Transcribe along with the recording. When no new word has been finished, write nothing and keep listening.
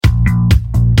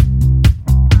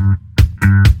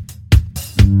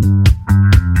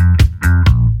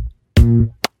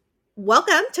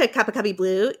Welcome to Cup of Cubby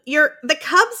Blue. The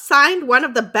Cubs signed one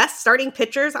of the best starting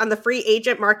pitchers on the free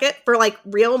agent market for like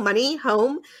real money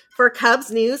home for Cubs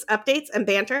news, updates, and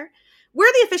banter.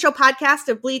 We're the official podcast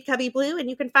of Bleed Cubby Blue, and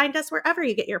you can find us wherever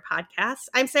you get your podcasts.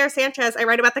 I'm Sarah Sanchez. I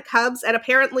write about the Cubs and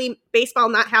apparently baseball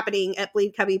not happening at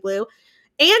Bleed Cubby Blue.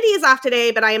 Andy is off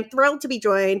today, but I am thrilled to be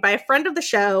joined by a friend of the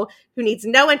show who needs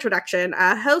no introduction,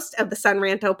 a host of the Sun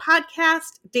Ranto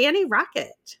podcast, Danny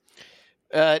Rocket.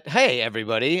 Hey,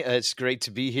 everybody. It's great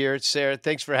to be here. Sarah,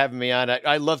 thanks for having me on.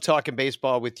 I love talking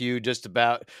baseball with you just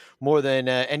about more than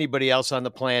anybody else on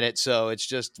the planet. So it's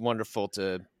just wonderful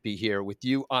to be here with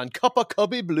you on Cup of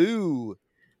Cubby Blue.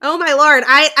 Oh, my Lord.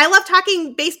 I love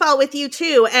talking baseball with you,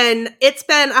 too. And it's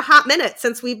been a hot minute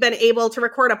since we've been able to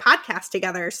record a podcast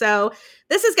together. So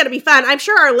this is going to be fun. I'm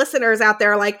sure our listeners out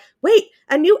there are like, wait,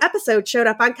 a new episode showed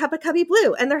up on Cup of Cubby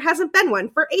Blue, and there hasn't been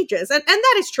one for ages. And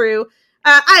that is true.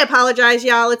 I apologize,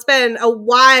 y'all. It's been a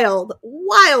wild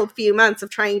few months of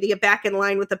trying to get back in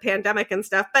line with the pandemic and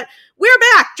stuff. But we're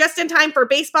back just in time for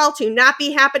baseball to not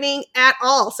be happening at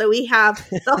all. So we have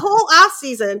the whole off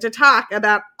season to talk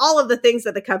about all of the things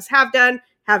that the Cubs have done,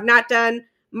 have not done,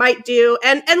 might do.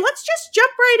 And let's just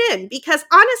jump right in. Because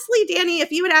honestly, Danny,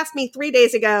 if you had asked me 3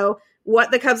 days ago what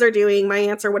the Cubs are doing, my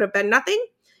answer would have been nothing.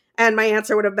 And my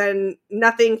answer would have been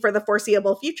nothing for the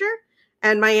foreseeable future.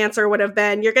 And my answer would have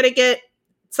been, you're going to get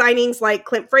signings like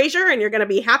Clint Frazier, and you're going to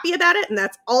be happy about it, and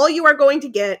that's all you are going to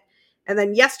get. And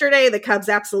then yesterday, the Cubs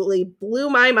absolutely blew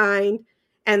my mind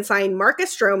and signed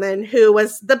Marcus Stroman, who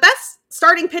was the best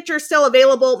starting pitcher still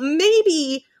available,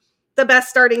 maybe the best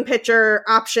starting pitcher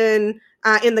option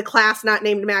in the class, not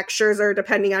named Max Scherzer,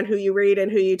 depending on who you read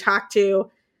and who you talk to.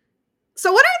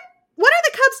 So what are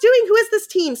the Cubs doing? Who is this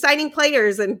team signing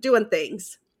players and doing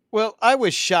things? Well, I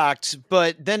was shocked,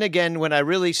 but then again, when I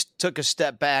really took a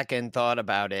step back and thought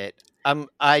about it,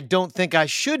 I don't think I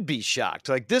should be shocked.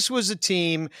 Like, this was a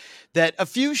team that a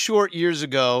few short years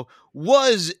ago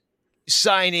was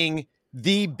signing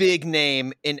the big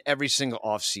name in every single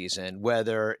offseason,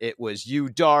 whether it was Yu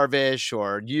Darvish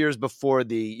or years before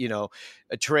the,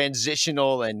 a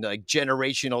transitional and like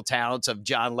generational talents of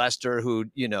John Lester, who,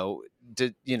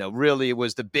 really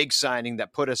was the big signing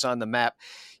that put us on the map.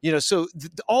 So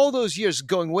all those years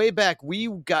going way back, we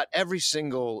got every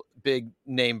single big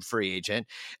name free agent.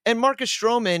 And Marcus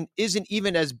Stroman isn't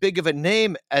even as big of a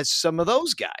name as some of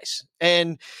those guys.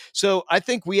 And so I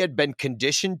think we had been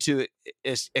conditioned to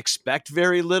expect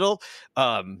very little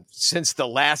since the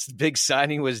last big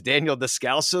signing was Daniel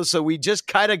Descalso. So we just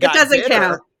kind of got Doesn't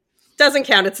count.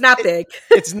 It's not big.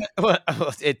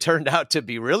 It turned out to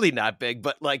be really not big,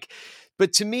 but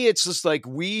to me, it's just like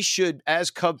we should, as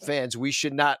Cub fans, we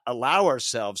should not allow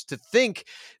ourselves to think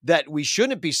that we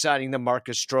shouldn't be signing the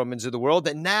Marcus Stromans of the world.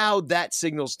 And now that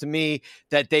signals to me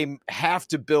that they have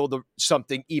to build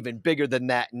something even bigger than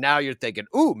that. Now you're thinking,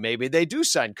 ooh, maybe they do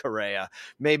sign Correa.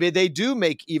 Maybe they do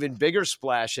make even bigger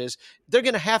splashes. They're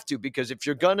going to have to, because if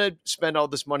you're going to spend all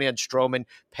this money on Stroman,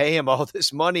 pay him all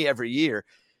this money every year,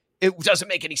 it doesn't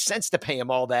make any sense to pay him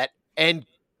all that and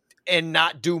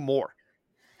not do more.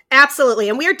 Absolutely.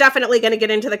 And we are definitely going to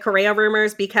get into the Correa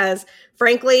rumors because,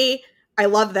 frankly, I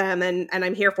love them and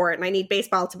I'm here for it. And I need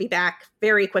baseball to be back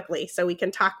very quickly so we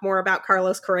can talk more about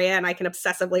Carlos Correa and I can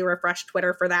obsessively refresh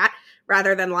Twitter for that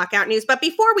rather than lockout news. But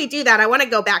before we do that, I want to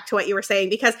go back to what you were saying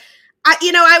because,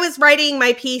 I was writing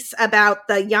my piece about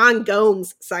the Yan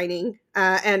Gomes signing.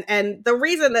 And the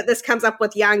reason that this comes up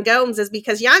with Yan Gomes is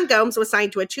because Yan Gomes was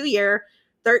signed to a 2-year,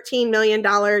 $13 million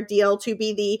deal to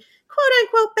be the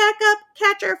quote-unquote backup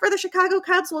catcher for the Chicago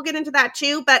Cubs. We'll get into that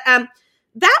too. But that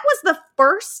was the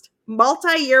first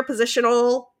multi-year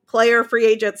positional player free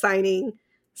agent signing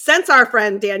since our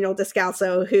friend Daniel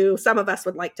Descalso, who some of us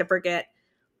would like to forget.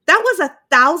 That was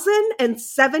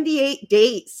 1,078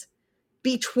 days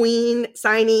between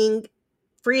signing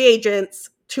free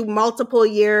agents to multiple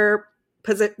year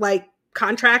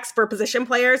contracts for position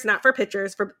players, not for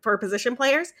pitchers, for position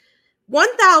players.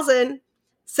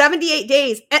 1,078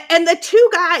 days. And the two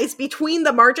guys between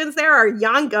the margins there are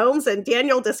Yan Gomes and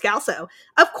Daniel Descalso.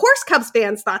 Of course, Cubs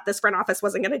fans thought this front office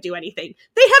wasn't going to do anything.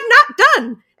 They have not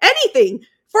done anything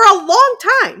for a long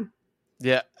time.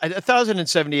 Yeah,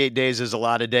 1,078 days is a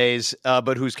lot of days,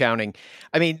 but who's counting?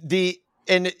 I mean,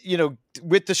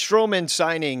 with the Stroman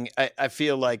signing, I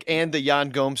feel like, and the Yan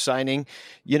Gomes signing,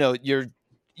 you're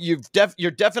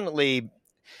definitely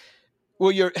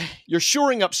Well, you're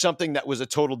shoring up something that was a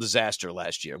total disaster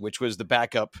last year, which was the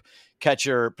backup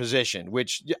catcher position,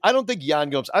 which I don't think I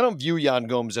don't view Yan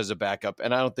Gomes as a backup,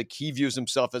 and I don't think he views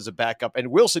himself as a backup.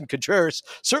 And Wilson Contreras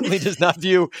certainly does not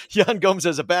view Yan Gomes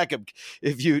as a backup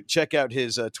if you check out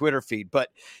his Twitter feed. But,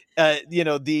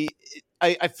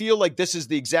 I feel like this is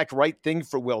the exact right thing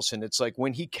for Wilson. It's like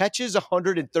when he catches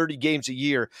 130 games a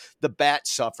year, the bat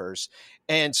suffers.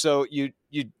 And so you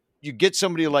get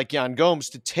somebody like Yan Gomes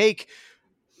to take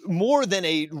more than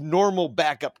a normal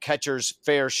backup catcher's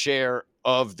fair share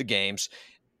of the games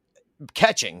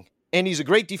catching. And he's a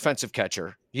great defensive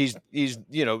catcher. He's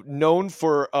known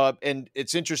for and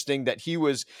it's interesting that he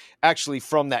was actually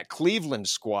from that Cleveland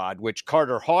squad, which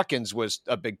Carter Hawkins was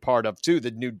a big part of too,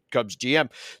 the new Cubs GM.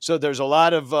 So there's a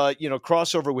lot of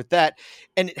crossover with that,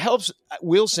 and it helps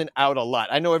Wilson out a lot.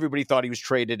 I know everybody thought he was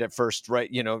traded at first,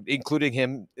 right?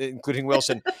 Including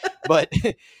Wilson, but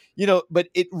but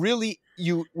it really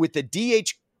with the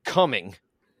DH coming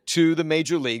to the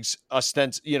major leagues,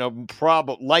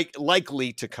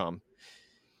 likely to come.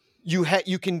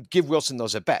 You can give Wilson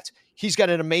those at bats. He's got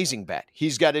an amazing bat.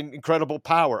 He's got an incredible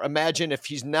power. Imagine if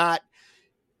he's not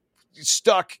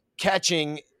stuck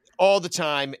catching all the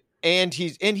time, and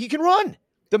he can run.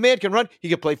 The man can run. He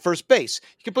can play first base.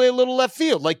 He can play a little left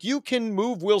field. Like, you can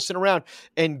move Wilson around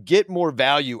and get more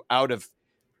value out of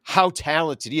how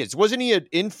talented he is. Wasn't he an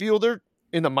infielder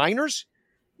in the minors?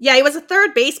 Yeah, he was a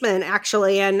third baseman,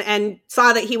 actually, and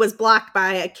saw that he was blocked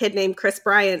by a kid named Chris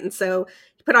Bryant. And so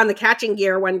he put on the catching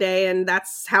gear one day, and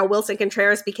that's how Wilson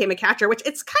Contreras became a catcher, which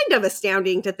it's kind of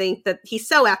astounding to think that he's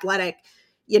so athletic.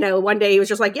 One day he was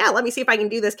just like, yeah, let me see if I can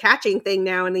do this catching thing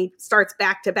now. And he starts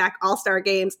back-to-back all-star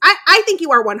games. I think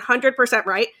you are 100%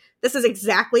 right. This is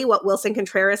exactly what Wilson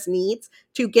Contreras needs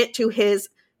to get to his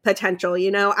potential.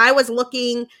 I was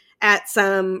looking at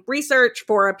some research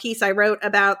for a piece I wrote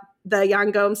about the Yan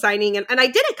Gomes signing. And I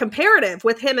did a comparative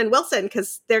with him and Wilson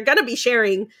because they're going to be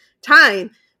sharing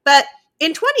time. But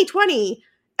in 2020,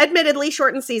 admittedly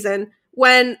shortened season,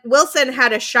 when Wilson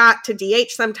had a shot to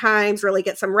DH sometimes, really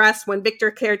get some rest, when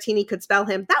Victor Caratini could spell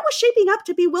him, that was shaping up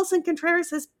to be Wilson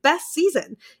Contreras' best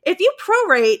season. If you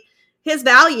prorate his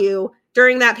value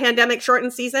during that pandemic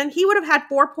shortened season, he would have had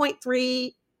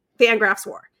 4.3 Fangraphs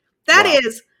WAR. That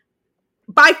is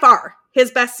by far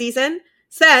his best season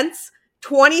since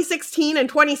 2016 and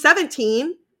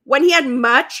 2017, when he had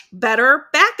much better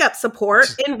backup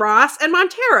support in Ross and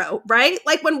Montero, right?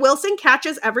 Like, when Wilson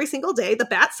catches every single day, the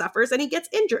bat suffers and he gets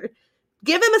injured.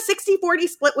 Give him a 60-40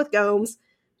 split with Gomes.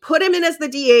 Put him in as the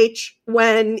DH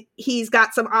when he's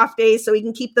got some off days so he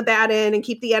can keep the bat in and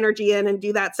keep the energy in and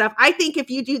do that stuff. I think if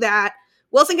you do that,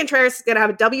 Wilson Contreras is going to have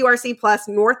a WRC plus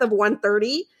north of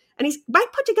 130, and he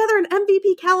might put together an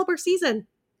MVP caliber season.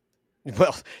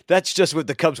 Well, that's just what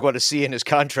the Cubs want to see in his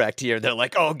contract here. They're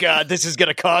like, oh, God, this is going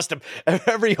to cost him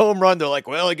every home run. They're like,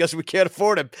 well, I guess we can't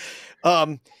afford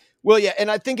him. Well, yeah, and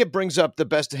I think it brings up the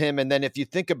best of him. And then if you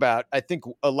think about, I think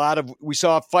we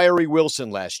saw fiery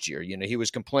Wilson last year. He was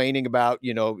complaining about,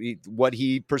 what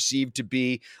he perceived to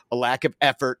be a lack of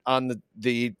effort on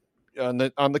the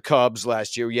Cubs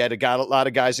last year. You had a lot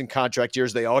of guys in contract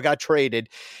years. They all got traded.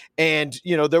 And,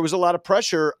 there was a lot of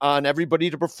pressure on everybody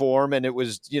to perform. And it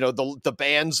was, the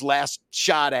band's last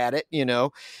shot at it,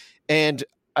 And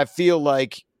I feel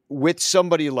like with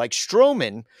somebody like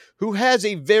Stroman, who has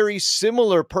a very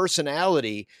similar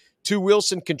personality to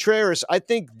Wilson Contreras, I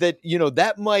think that,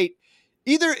 that might,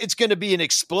 either it's going to be an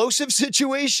explosive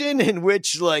situation in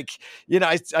which, I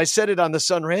said it on the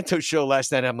Son Ranto show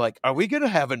last night. I'm like, are we going to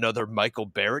have another Michael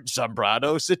Barrett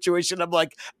Zambrano situation? I'm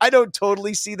like, I don't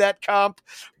totally see that comp,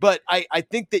 but I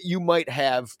think that you might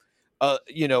have, a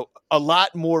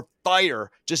lot more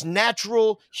fire, just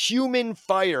natural human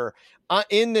fire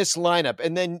in this lineup.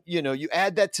 And then, you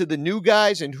add that to the new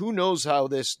guys, and who knows how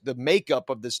the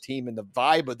makeup of this team and the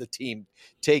vibe of the team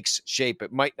takes shape.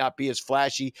 It might not be as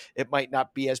flashy. It might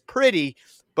not be as pretty,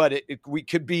 but we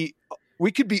could be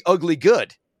ugly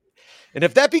good. And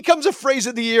if that becomes a phrase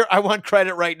of the year, I want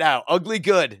credit right now. Ugly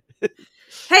good.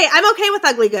 Hey, I'm okay with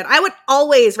ugly good. I would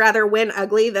always rather win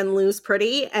ugly than lose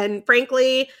pretty. And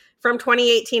frankly, from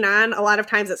 2018 on, a lot of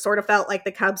times it sort of felt like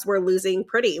the Cubs were losing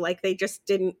pretty. Like, they just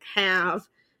didn't have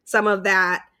some of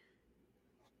that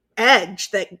edge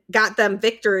that got them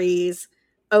victories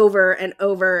over and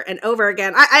over and over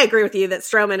again. I agree with you that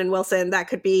Stroman and Wilson, that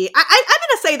could be, I'm going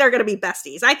to say they're going to be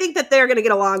besties. I think that they're going to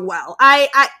get along well.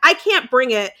 I can't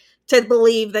bring it to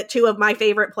believe that two of my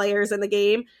favorite players in the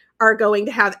game are going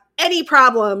to have any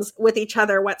problems with each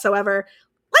other whatsoever.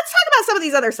 Let's talk about some of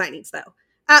these other signings, though.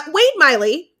 Wade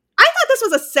Miley, I thought this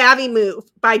was a savvy move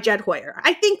by Jed Hoyer.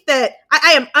 I think that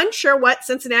I am unsure what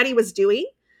Cincinnati was doing,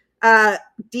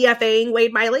 DFAing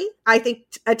Wade Miley. I think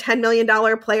a $10 million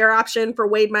player option for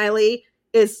Wade Miley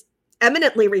is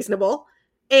eminently reasonable.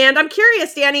 And I'm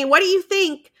curious, Danny, what do you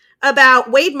think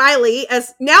about Wade Miley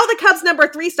as now the Cubs' number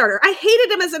 3 starter? I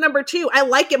hated him as a number 2. I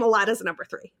like him a lot as a number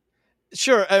 3.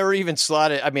 Sure, or even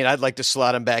slot it. I mean, I'd like to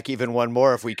slot him back even one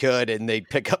more if we could, and they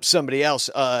pick up somebody else.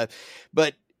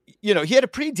 But he had a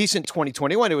pretty decent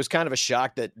 2021. It was kind of a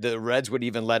shock that the Reds would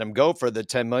even let him go for the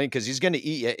 $10 million because he's going to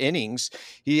eat innings.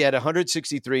 He had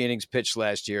 163 innings pitched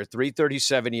last year,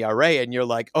 3.37 ERA, and you're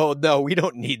like, oh no, we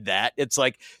don't need that. It's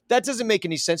like that doesn't make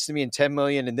any sense to me. In $10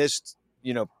 million in this,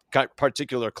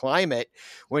 particular climate,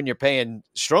 when you're paying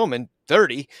Stroman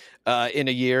 30 in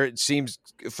a year, it seems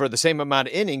for the same amount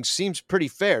of innings seems pretty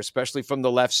fair, especially from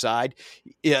the left side.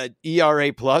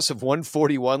 ERA plus of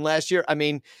 141 last year. I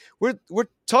mean, we're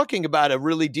talking about a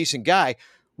really decent guy,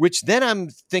 which then I'm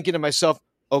thinking to myself,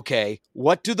 okay,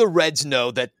 what do the Reds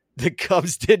know that the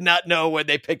Cubs did not know when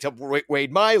they picked up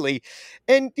Wade Miley?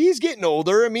 And he's getting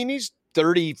older. I mean, he's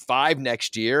 35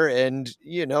 next year, and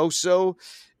so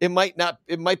it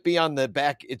might be on the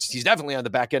back. He's definitely on the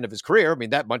back end of his career. I mean,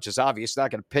 that much is obvious.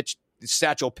 Not going to pitch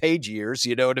Satchel Paige years,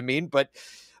 you know what I mean? But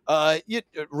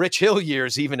Rich Hill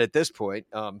years, even at this point.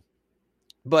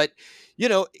 But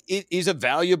he's a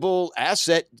valuable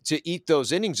asset to eat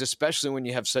those innings, especially when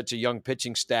you have such a young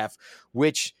pitching staff,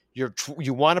 which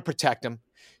you want to protect them.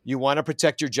 You want to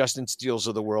protect your Justin Steeles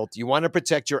of the world. You want to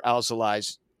protect your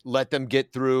Alzolais. Let them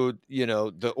get through,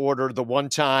 the order, the one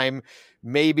time,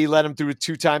 maybe let them through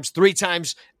 2 times, 3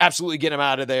 times, absolutely get them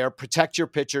out of there. Protect your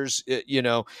pitchers,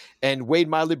 and Wade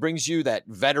Miley brings you that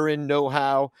veteran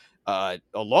know-how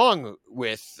along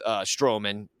with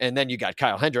Stroman. And then you got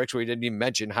Kyle Hendricks, where we didn't even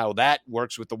mention how that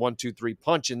works with the 1-2-3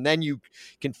 punch. And then you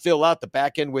can fill out the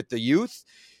back end with the youth.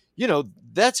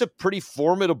 That's a pretty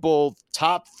formidable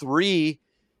top 3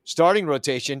 starting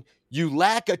rotation. You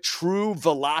lack a true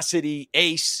velocity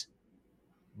ace,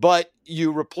 but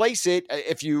you replace it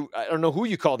I don't know who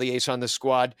you call the ace on the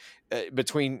squad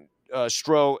between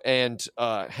Stro and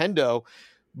Hendo,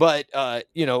 but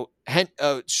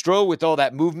Stro with all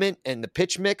that movement and the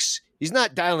pitch mix, he's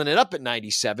not dialing it up at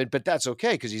 97, but that's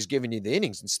okay because he's giving you the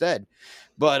innings instead.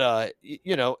 But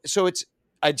so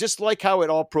I just like how it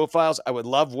all profiles. I would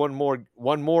love one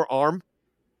more arm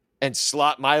and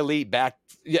slot Miley back.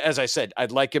 As I said,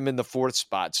 I'd like him in the 4th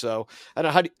spot. So I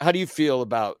don't know, how do you feel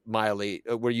about Miley?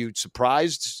 Were you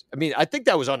surprised? I mean, I think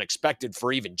that was unexpected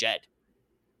for even Jed.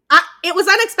 It was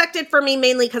unexpected for me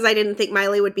mainly because I didn't think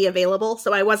Miley would be available.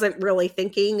 So I wasn't really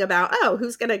thinking about,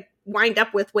 who's going to wind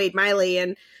up with Wade Miley.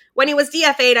 And when he was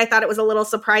DFA'd, I thought it was a little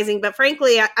surprising. But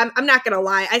frankly, I'm not going to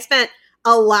lie. I spent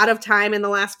a lot of time in the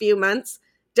last few months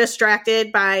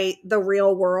distracted by the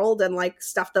real world and like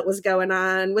stuff that was going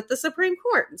on with the Supreme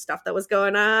Court and stuff that was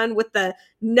going on with the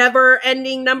never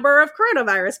ending number of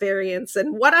coronavirus variants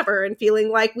and whatever, and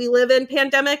feeling like we live in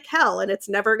pandemic hell and it's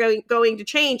never going to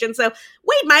change. And so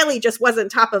Wade Miley just wasn't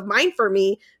top of mind for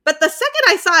me. But the second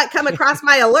I saw it come across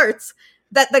my alerts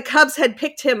that the Cubs had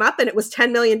picked him up and it was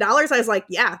 $10 million, I was like,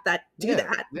 that.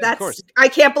 That's, I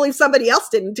can't believe somebody else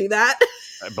didn't do that.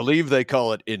 I believe they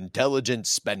call it intelligent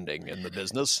spending in the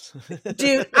business.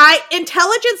 Dude,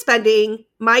 intelligent spending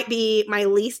might be my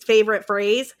least favorite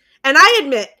phrase. And I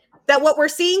admit that what we're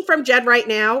seeing from Jed right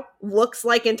now looks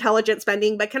like intelligent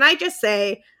spending. But can I just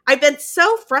say, I've been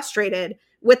so frustrated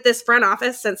with this front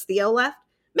office since Theo left,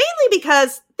 mainly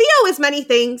because Theo is many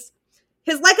things.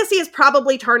 His legacy is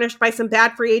probably tarnished by some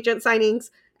bad free agent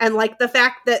signings and like the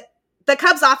fact that the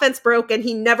Cubs offense broke and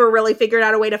he never really figured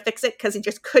out a way to fix it because he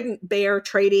just couldn't bear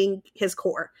trading his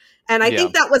core. And I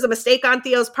think that was a mistake on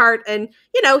Theo's part. And,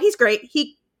 he's great.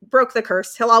 He broke the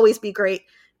curse. He'll always be great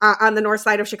on the north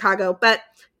side of Chicago. But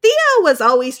Theo was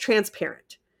always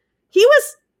transparent. He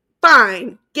was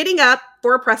fine getting up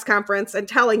for a press conference and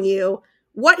telling you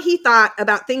what he thought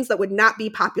about things that would not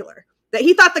be popular. That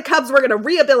he thought the Cubs were going to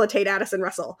rehabilitate Addison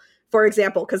Russell, for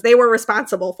example, because they were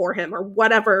responsible for him or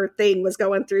whatever thing was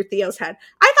going through Theo's head.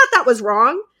 I thought that was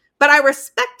wrong, but I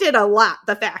respected a lot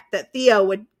the fact that Theo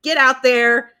would get out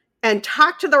there and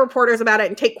talk to the reporters about it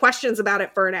and take questions about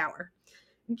it for an hour.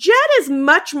 Jed is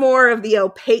much more of the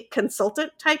opaque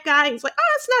consultant type guy. He's like,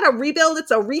 it's not a rebuild,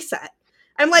 it's a reset.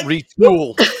 I'm like,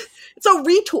 retool. It's a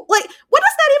retool. Like, what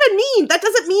does that even mean? That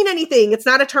doesn't mean anything. It's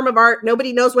not a term of art.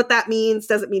 Nobody knows what that means.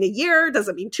 Does it mean a year? Does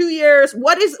it mean 2 years?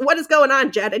 What is going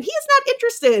on, Jed? And he is not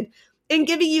interested in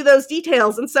giving you those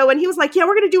details. And so when he was like, we're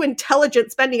going to do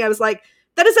intelligent spending, I was like,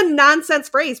 that is a nonsense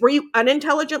phrase. Were you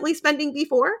unintelligently spending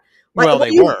before? Like, Well,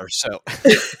 they were, so.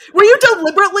 were you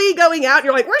deliberately going out and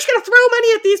you're like, we're just going to throw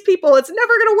money at these people. It's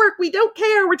never going to work. We don't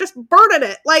care. We're just burning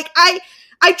it. Like, I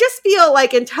just feel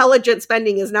like intelligent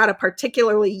spending is not a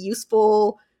particularly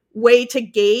useful way to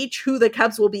gauge who the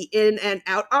Cubs will be in and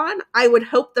out on. I would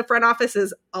hope the front office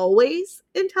is always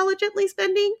intelligently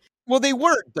spending. Well, they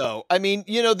weren't, though. I mean,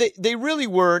 they really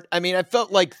weren't. I mean, I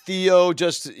felt like Theo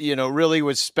just, really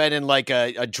was spending like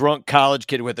a drunk college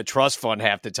kid with a trust fund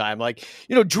half the time. Like,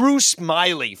 Drew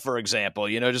Smiley, for example,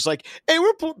 just like, hey,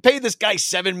 we're paying this guy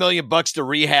 $7 million to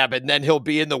rehab and then he'll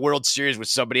be in the World Series with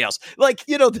somebody else. Like,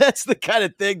 that's the kind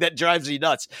of thing that drives me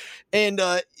nuts. And,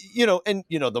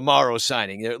 the Morrow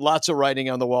signing, lots of writing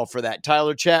on the wall for that.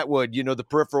 Tyler Chatwood, the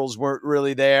peripherals weren't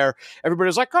really there. Everybody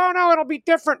was like, oh, no, it'll be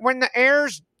different when the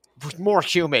air's more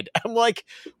humid. I'm like,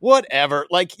 whatever.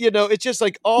 Like, it's just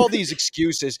like all these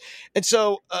excuses. And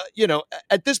so,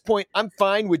 at this point, I'm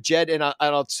fine with Jed. And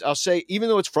I'll say, even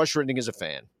though it's frustrating as a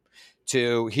fan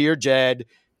to hear Jed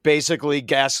basically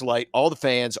gaslight all the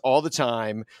fans all the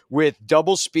time with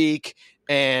double speak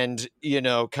and,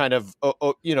 kind of,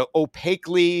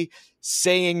 opaquely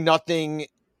saying nothing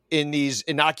in these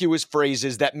innocuous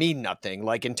phrases that mean nothing,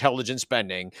 like intelligent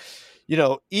spending.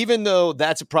 Even though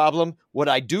that's a problem, what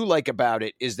I do like about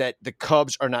it is that the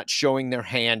Cubs are not showing their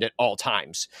hand at all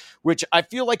times, which I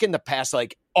feel like in the past,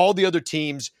 like all the other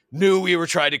teams knew we were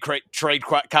trying to trade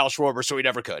Kyle Schwarber, so we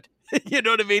never could. You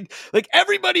know what I mean? Like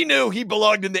everybody knew he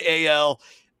belonged in the AL.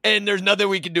 And there's nothing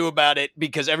we can do about it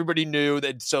because everybody knew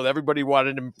that. So everybody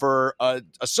wanted him for a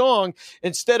song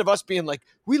instead of us being like,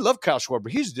 we love Kyle Schwarber.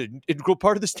 He's an integral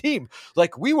part of this team.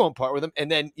 Like we won't part with him.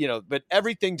 And then, but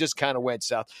everything just kind of went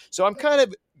south. So I'm kind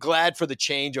of glad for the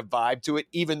change of vibe to it,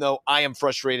 even though I am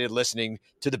frustrated listening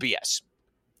to the BS.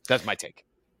 That's my take.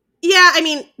 Yeah, I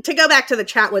mean, to go back to the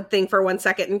Chatwood thing for 1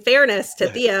 second, in fairness to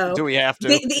Theo, do we have to?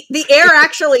 The air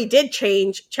actually did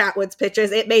change Chatwood's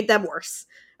pitches. It made them worse.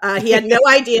 He had no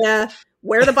idea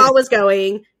where the ball was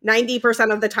going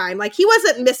 90% of the time. Like he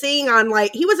wasn't missing on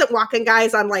he wasn't walking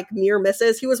guys on like near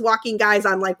misses. He was walking guys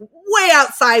on like way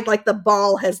outside, like the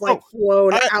ball has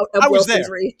flown out of Wilson's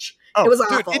reach. It was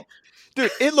awful.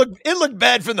 It looked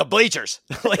bad from the bleachers.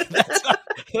 Like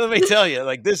let me tell you,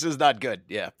 like this is not good.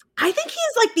 Yeah. I think he's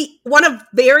like one of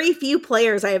very few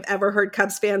players I have ever heard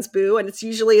Cubs fans boo. And it's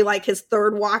usually like his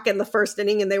third walk in the first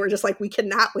inning. And they were just like, we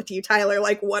cannot with you, Tyler.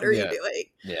 Like, what are you doing?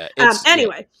 Yeah.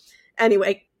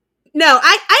 Anyway, no,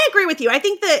 I agree with you. I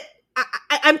think that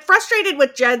I'm frustrated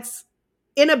with Jed's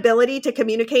inability to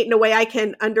communicate in a way I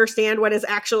can understand what is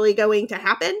actually going to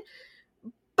happen.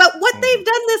 But what they've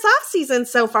done this offseason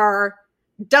so far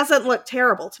doesn't look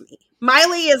terrible to me.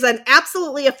 Miley is an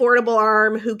absolutely affordable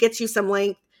arm who gets you some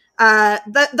length.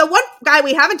 The one guy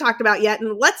we haven't talked about yet,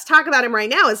 and let's talk about him right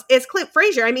now, is Clint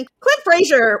Frazier. I mean, Clint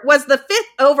Frazier was the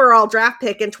 5th overall draft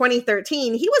pick in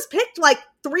 2013. He was picked like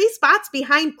 3 spots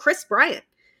behind Chris Bryant.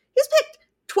 He was picked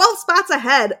 12 spots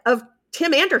ahead of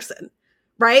Tim Anderson,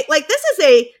 right? Like this is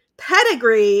a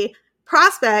pedigree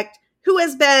prospect who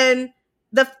has been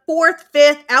the 4th,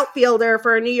 5th outfielder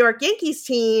for a New York Yankees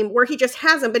team where he just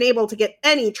hasn't been able to get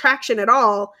any traction at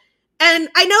all. And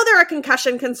I know there are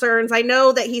concussion concerns. I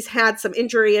know that he's had some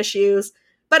injury issues,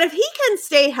 but if he can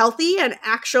stay healthy and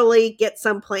actually get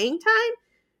some playing time,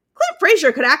 Clint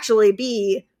Frazier could actually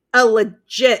be a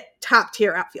legit top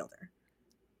tier outfielder.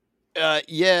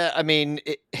 Yeah, I mean,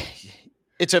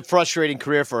 it's a frustrating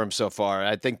career for him so far.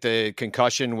 I think the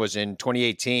concussion was in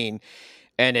 2018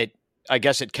 and I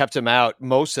guess it kept him out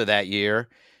most of that year.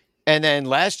 And then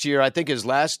last year, I think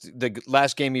the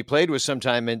last game he played was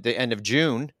sometime at the end of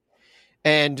June.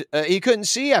 And he couldn't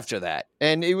see after that.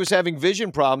 And he was having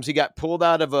vision problems. He got pulled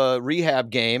out of a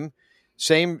rehab game.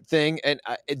 Same thing. And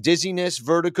dizziness,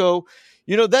 vertigo.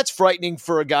 That's frightening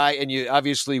for a guy. And you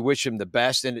obviously wish him the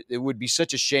best. And it would be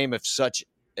such a shame if such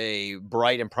a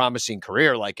bright and promising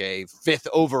career, like a 5th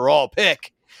overall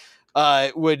pick,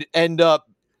 would end up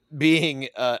being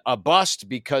a bust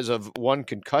because of one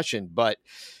concussion. But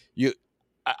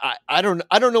I don't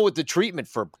know what the treatment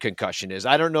for concussion is.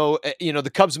 I don't know,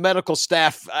 the Cubs medical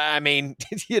staff, I mean,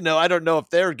 I don't know if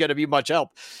they're going to be much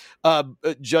help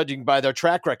judging by their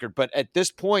track record. But at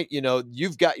this point,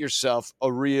 you've got yourself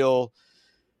a real,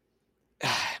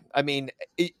 I mean,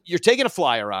 you're taking a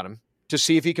flyer on him to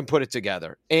see if he can put it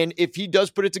together. And if he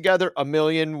does put it together, $1.5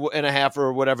 million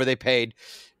or whatever they paid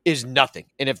is nothing.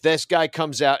 And if this guy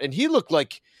comes out and he looked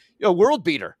like a world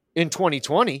beater in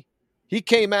 2020, he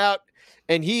came out,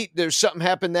 and there's something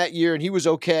happened that year and he was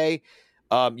okay.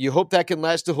 You hope that can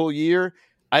last the whole year.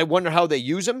 I wonder how they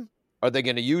use him. Are they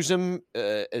going to use him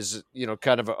as,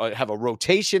 kind of have a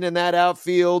rotation in that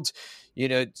outfield?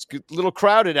 It's a little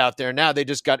crowded out there now. They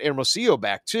just got Hermosillo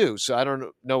back too. So I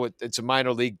don't know. It's a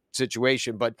minor league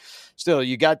situation, but still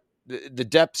you got the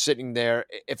depth sitting there.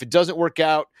 If it doesn't work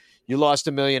out, you lost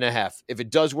 $1.5 million. If it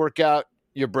does work out,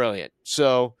 you're brilliant.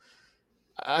 So,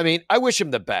 I mean, I wish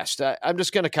him the best. I'm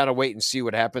just going to kind of wait and see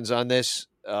what happens on this.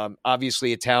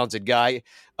 Obviously a talented guy,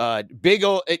 big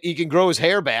old, he can grow his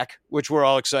hair back, which we're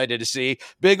all excited to see.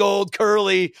 Big old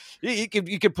curly. You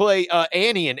could play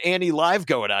Annie and Annie Live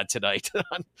going on tonight.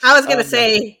 I was going to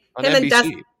say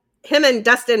him and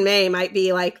Dustin May might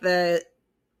be like the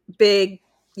big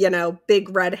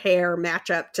red hair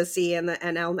matchup to see in the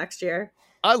NL next year.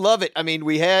 I love it. I mean,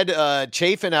 we had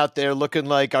Chafin out there looking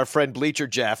like our friend Bleacher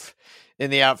Jeff in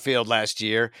the outfield last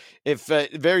year. If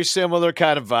very similar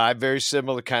kind of vibe, very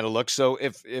similar kind of look. So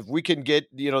if we can get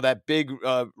that big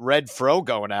red fro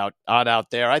going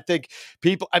out there, I think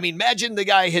people. I mean, imagine the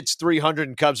guy hits 300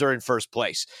 and Cubs are in first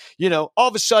place. All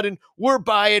of a sudden we're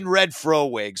buying red fro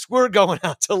wigs. We're going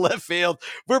out to left field.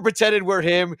 We're pretending we're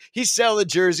him. He's selling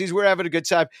jerseys. We're having a good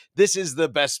time. This is the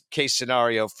best case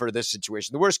scenario for this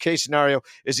situation. The worst case scenario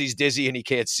is he's dizzy and he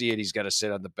can't see it. He's got to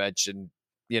sit on the bench and.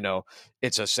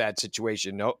 It's a sad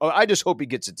situation. No, I just hope he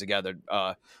gets it together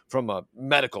from a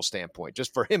medical standpoint,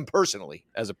 just for him personally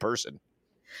as a person.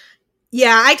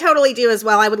 Yeah, I totally do as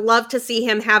well. I would love to see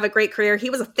him have a great career. He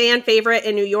was a fan favorite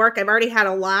in New York. I've already had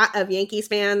a lot of Yankees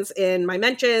fans in my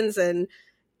mentions and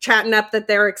chatting up that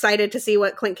they're excited to see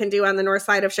what Clint can do on the north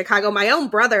side of Chicago. My own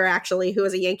brother, actually, who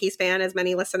is a Yankees fan, as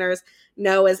many listeners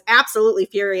know, is absolutely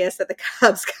furious that the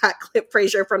Cubs got Clint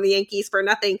Frazier from the Yankees for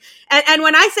nothing. And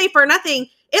when I say for nothing,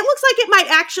 it looks like it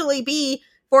might actually be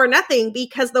for nothing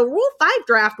because the Rule 5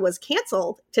 draft was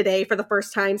canceled today for the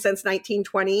first time since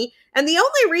 1920. And the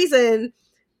only reason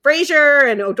Frazier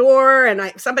and Odor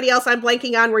and somebody else I'm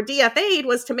blanking on were DFA'd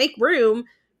was to make room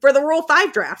for the Rule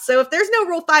 5 draft. So if there's no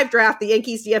Rule 5 draft, the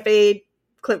Yankees DFA'd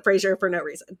Clint Frazier for no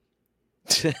reason.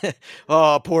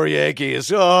 Oh, poor Yankees.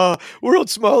 Oh,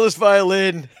 world's smallest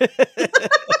violin. You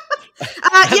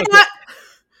know what?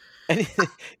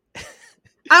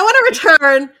 I want to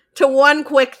return to one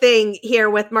quick thing here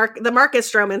with the Marcus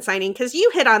Stroman signing, because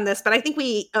you hit on this, but I think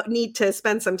we need to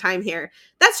spend some time here.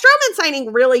 That Stroman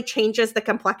signing really changes the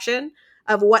complexion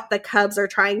of what the Cubs are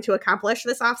trying to accomplish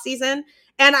this offseason.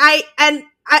 And I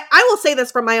will say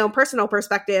this from my own personal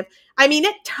perspective. I mean,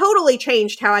 it totally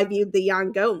changed how I viewed the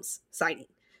Yan Gomes signing.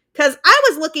 Because I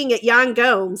was looking at Yan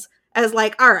Gomes as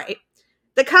like, all right,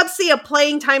 the Cubs see a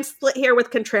playing time split here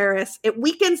with Contreras. It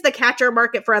weakens the catcher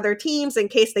market for other teams in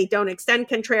case they don't extend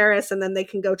Contreras, and then they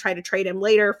can go try to trade him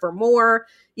later for more.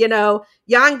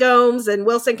 Yan Gomes and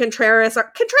Wilson Contreras.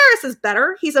 Contreras is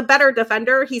better. He's a better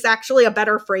defender. He's actually a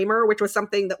better framer, which was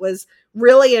something that was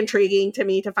really intriguing to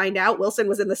me to find out. Wilson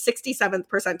was in the 67th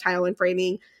percentile in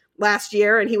framing last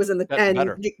year, and he was in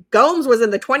Gomes was in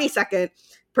the 22nd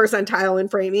percentile in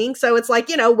framing. So it's like,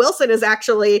 Wilson is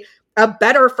actually a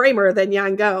better framer than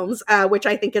Yan Gomes, which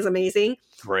I think is amazing.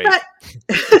 Great. But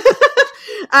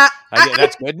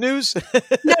that's good news.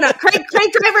 No. Craig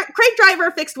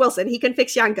Driver fixed Wilson. He can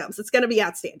fix Yan Gomes. It's going to be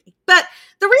outstanding. But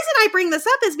the reason I bring this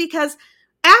up is because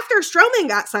after Stroman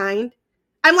got signed,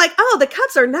 I'm like, oh, the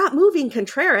Cubs are not moving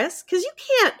Contreras, because you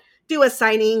can't do a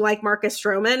signing like Marcus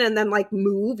Stroman and then like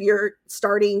move your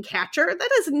starting catcher. That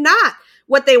is not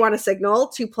what they want to signal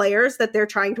to players that they're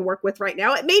trying to work with right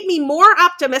now. It made me more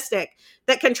optimistic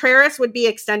that Contreras would be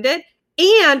extended,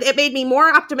 and it made me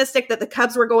more optimistic that the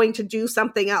Cubs were going to do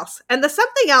something else. And the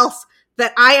something else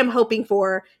that I am hoping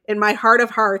for in my heart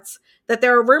of hearts, that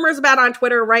there are rumors about on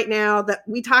Twitter right now that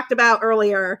we talked about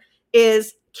earlier,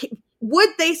 is would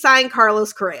they sign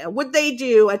Carlos Correa? Would they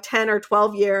do a 10 or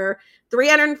 12 year,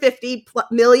 $350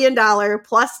 million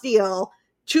plus deal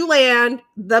to land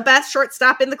the best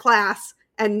shortstop in the class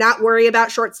and not worry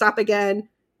about shortstop again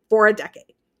for a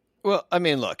decade? Well, I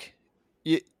mean, look,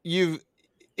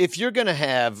 if you're going to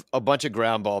have a bunch of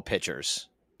ground ball pitchers,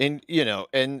 and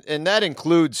that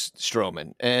includes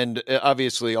Stroman and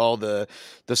obviously all the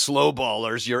slow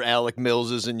ballers, your Alec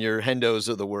Millses and your Hendos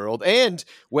of the world, and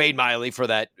Wade Miley for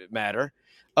that matter,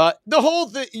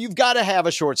 you've got to have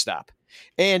a shortstop.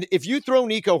 And if you throw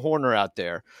Nico Horner out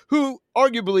there, who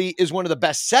arguably is one of the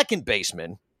best second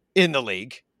basemen in the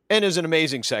league and is an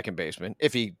amazing second baseman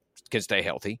if he can stay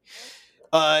healthy,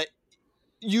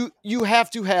 you have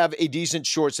to have a decent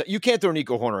shortstop. You can't throw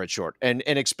Nico Horner at short and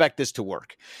expect this to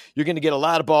work. You're going to get a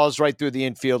lot of balls right through the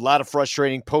infield, a lot of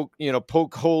frustrating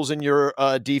poke holes in your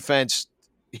defense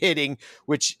hitting,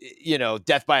 which,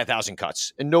 death by 1,000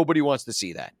 cuts, and nobody wants to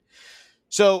see that.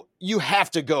 So you have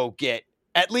to go get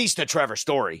at least a Trevor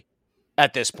Story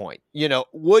at this point.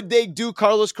 Would they do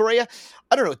Carlos Correa?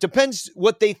 I don't know. It depends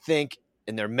what they think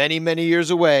and they're many, many years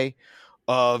away,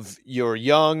 of your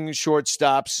young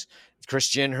shortstops,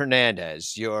 Christian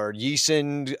Hernandez, your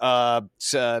Yeason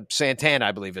Santana,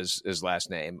 I believe is his last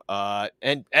name,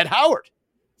 and Ed Howard,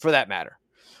 for that matter.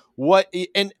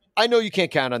 And I know you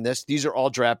can't count on this. These are all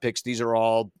draft picks. These are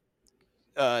all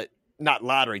not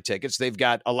lottery tickets. They've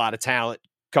got a lot of talent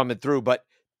coming through, but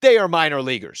they are minor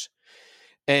leaguers.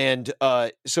 And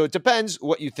so it depends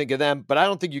what you think of them, but I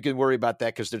don't think you can worry about that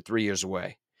because they're 3 years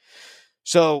away.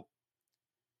 So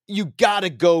you got to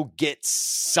go get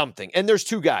something. And there's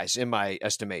two guys in my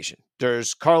estimation.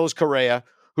 There's Carlos Correa,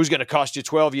 who's going to cost you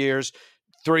 12 years,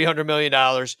 $300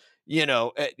 million. You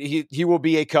know, he will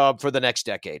be a Cub for the next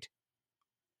decade.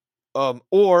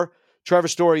 Or Trevor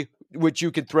Story, which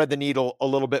you can thread the needle a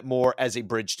little bit more as a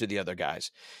bridge to the other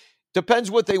guys.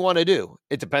 Depends what they want to do.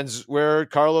 It depends where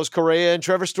Carlos Correa and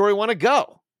Trevor Story want to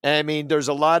go. I mean, there's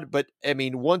a lot, but I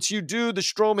mean, once you do the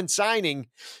Stroman signing,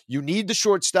 you need the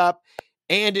shortstop,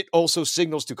 and it also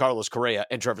signals to Carlos Correa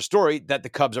and Trevor Story that the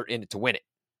Cubs are in it to win it.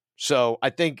 So I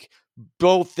think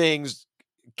both things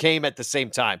came at the same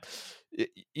time.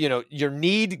 You know, your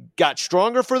need got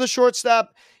stronger for the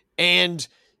shortstop, and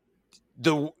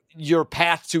your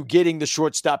path to getting the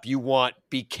shortstop you want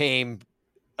became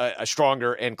a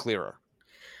stronger and clearer.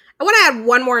 I want to add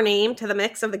one more name to the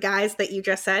mix of the guys that you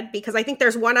just said, because I think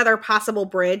there's one other possible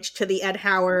bridge to the Ed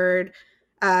Howard,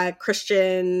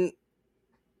 Christian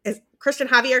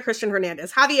Javier, Christian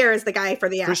Hernandez. Javier is the guy for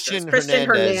the Astros. Christian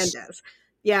Hernandez.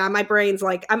 Yeah, my brain's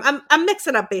like, I'm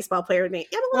mixing up baseball player names.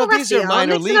 I'm a little rusty. These are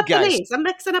minor league guys. I'm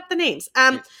mixing up the names.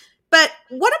 But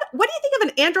what do you think of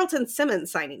an Andrelton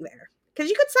Simmons signing there? Because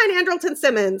you could sign Andrelton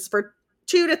Simmons for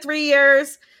 2 to 3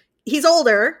 years. He's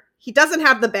older. He doesn't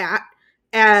have the bat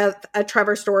as a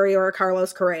Trevor Story or a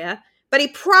Carlos Correa, but he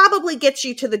probably gets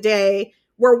you to the day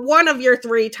where one of your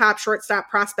 3 top shortstop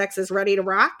prospects is ready to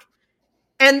rock.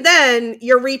 And then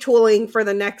you're retooling for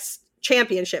the next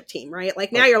championship team, right?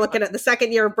 Like now you're looking at the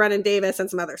second year of Brennan Davis and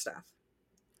some other stuff.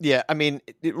 Yeah, I mean,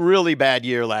 really bad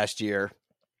year last year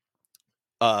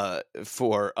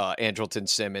for Andrelton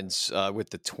Simmons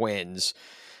with the Twins.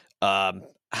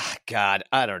 God,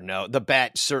 I don't know. The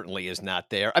bat certainly is not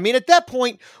there. I mean, at that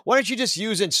point, why don't you just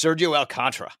use Sergio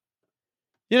Alcantara?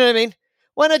 You know what I mean?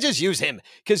 Why not just use him?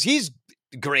 Because he's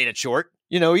great at short.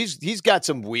 You know, he's got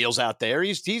some wheels out there.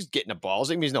 He's getting the balls.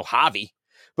 I mean, he's no Javi,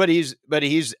 but he's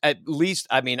at least.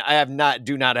 I mean,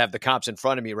 do not have the comps in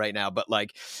front of me right now. But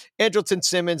like Andrelton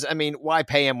Simmons, I mean, why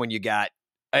pay him when you got?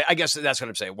 I guess that's what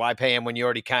I'm saying. Why pay him when you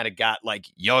already kind of got like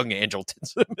young Andrelton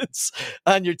Simmons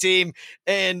on your team?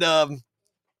 And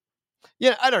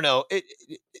yeah, I don't know.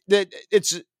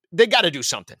 They got to do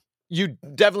something. You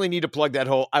definitely need to plug that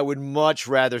hole. I would much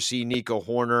rather see Nico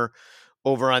Horner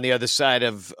over on the other side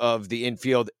of the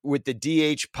infield with the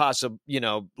DH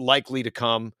likely to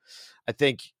come. I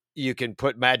think you can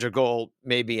put Madrigal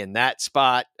maybe in that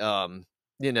spot.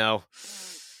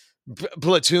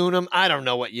 Platoon him. I don't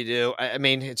know what you do. I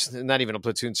mean, it's not even a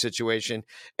platoon situation.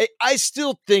 I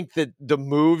still think that the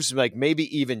moves, like maybe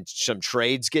even some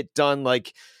trades get done.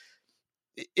 Like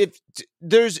if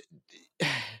there's, I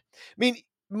mean,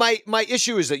 my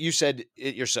issue is that you said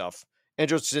it yourself.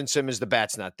 Andrelton Simmons, the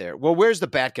bat's not there. Well, where's the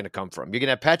bat going to come from? You're going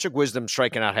to have Patrick Wisdom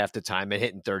striking out half the time and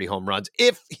hitting 30 home runs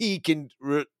if he can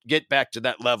get back to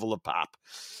that level of pop.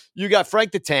 You got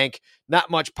Frank the Tank,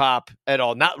 not much pop at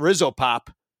all, not Rizzo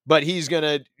pop, but he's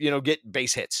going to, get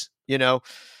base hits.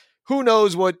 Who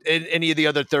knows what any of the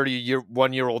other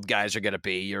 31-year-old guys are going to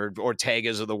be, your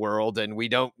Ortegas of the world. And we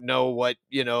don't know what,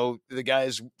 the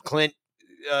guys, Clint,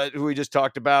 who we just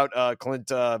talked about,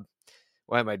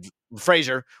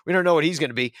 Frazier. We don't know what he's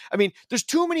going to be. I mean, there's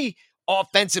too many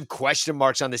offensive question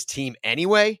marks on this team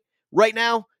anyway. Right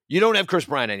now, you don't have Chris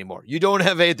Bryant anymore. You don't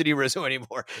have Anthony Rizzo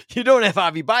anymore. You don't have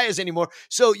Javi Baez anymore.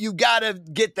 So you got to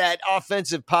get that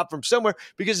offensive pop from somewhere,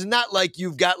 because it's not like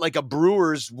you've got like a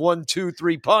Brewers 1, 2,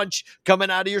 3 punch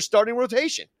coming out of your starting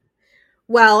rotation.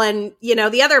 Well, and,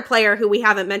 the other player who we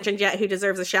haven't mentioned yet who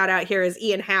deserves a shout out here is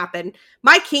Ian Happ. And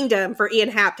my kingdom for Ian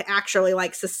Happ to actually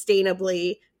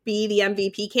sustainably be the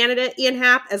MVP candidate, Ian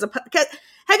Happ, because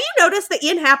have you noticed that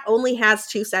Ian Happ only has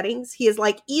 2 settings? He is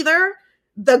either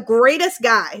the greatest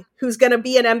guy who's going to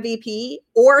be an MVP,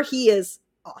 or he is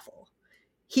awful.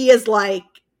 He is like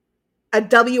a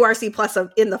WRC plus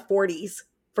in the 40s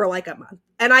for a month.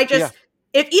 And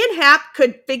if Ian Happ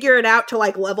could figure it out to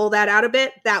level that out a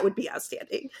bit, that would be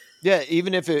outstanding. Yeah.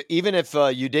 Even if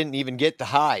you didn't even get the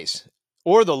highs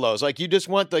or the lows. Like you just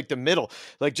want like the middle,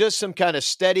 like just some kind of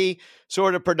steady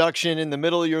sort of production in the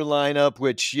middle of your lineup,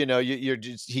 which, you're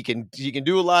just, he can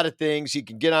do a lot of things. He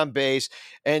can get on base.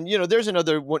 And, there's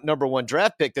another number one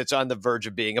draft pick that's on the verge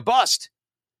of being a bust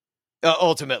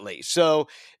ultimately. So,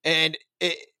 and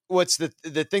what's the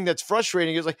thing that's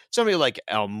frustrating is like somebody like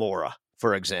Almora,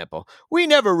 for example. We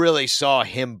never really saw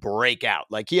him break out.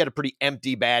 Like he had a pretty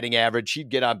empty batting average. He'd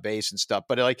get on base and stuff,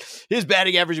 but like his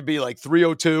batting average would be like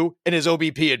 302 and his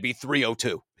OBP would be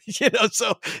 302.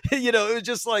 So, it was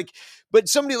just like, but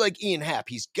somebody like Ian Happ,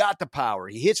 he's got the power.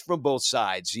 He hits from both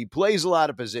sides. He plays a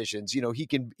lot of positions. He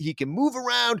can move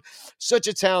around. Such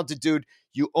a talented dude.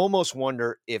 You almost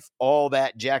wonder if all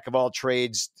that jack of all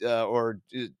trades or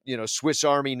Swiss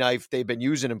Army knife they've been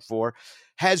using him for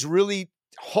has really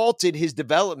halted his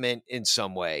development in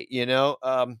some way.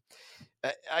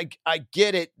 I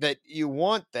get it that you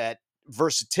want that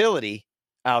versatility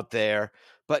out there,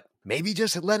 but maybe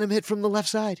just let him hit from the left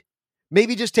side.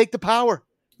 Maybe just take the power.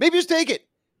 Maybe just take it.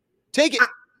 Take it.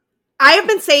 I have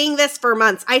been saying this for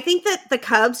months. I think that the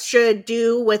Cubs should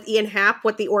do with Ian Happ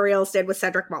what the Orioles did with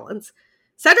Cedric Mullins.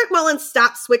 Cedric Mullins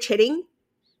stopped switch hitting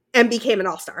and became an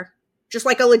all-star. Just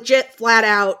like a legit,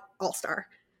 flat-out all-star.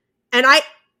 And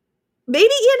maybe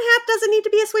Ian Happ doesn't need to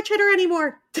be a switch hitter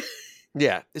anymore.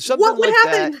 Yeah. Something what would like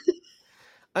happen? That.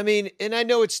 I mean, and I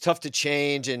know it's tough to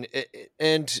change, and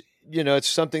it's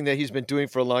something that he's been doing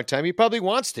for a long time. He probably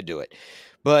wants to do it.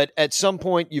 But at some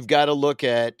point, you've got to look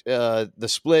at the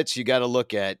splits. You got to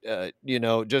look at,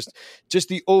 just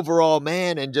the overall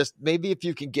man, and just maybe if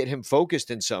you can get him focused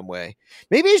in some way.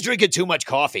 Maybe he's drinking too much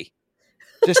coffee,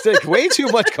 just like way too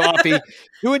much coffee,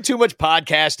 doing too much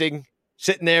podcasting,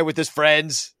 sitting there with his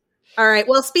friends. All right.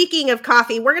 Well, speaking of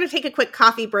coffee, we're going to take a quick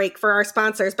coffee break for our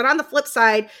sponsors. But on the flip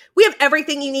side, we have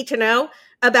everything you need to know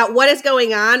about what is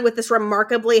going on with this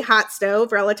remarkably hot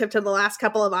stove relative to the last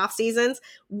couple of off seasons,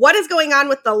 what is going on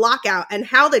with the lockout, and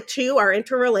how the two are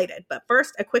interrelated. But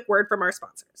first, a quick word from our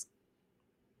sponsors.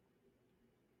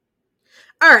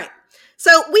 All right.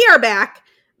 So we are back.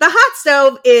 The hot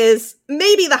stove is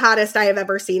maybe the hottest I have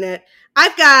ever seen it.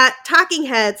 I've got talking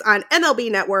heads on MLB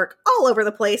Network all over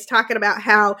the place talking about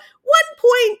how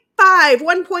 1.5,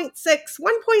 1.6,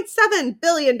 1.7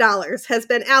 billion dollars has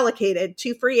been allocated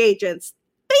to free agents.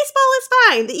 Baseball is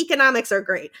fine. The economics are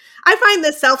great. I find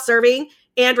this self-serving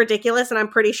and ridiculous, and I'm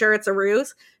pretty sure it's a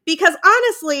ruse, because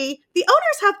honestly, the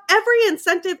owners have every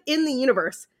incentive in the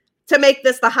universe to make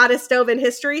this the hottest stove in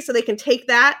history so they can take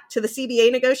that to the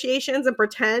CBA negotiations and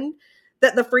pretend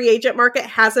that the free agent market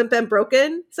hasn't been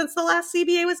broken since the last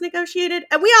CBA was negotiated.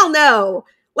 And we all know,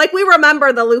 like, we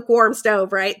remember the lukewarm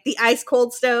stove, right? The ice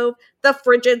cold stove, the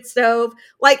frigid stove.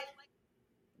 Like,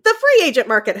 the free agent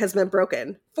market has been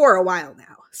broken for a while now.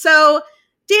 So,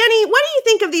 Danny, what do you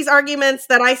think of these arguments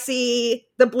that I see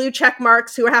the blue check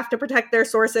marks who have to protect their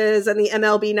sources and the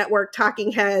MLB Network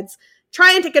talking heads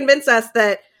trying to convince us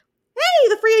that, hey,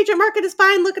 the free agent market is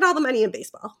fine. Look at all the money in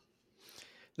baseball.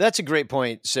 That's a great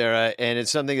point, Sarah. And it's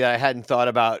something that I hadn't thought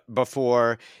about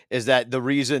before, is that the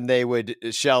reason they would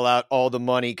shell out all the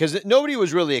money, because nobody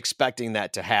was really expecting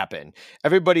that to happen.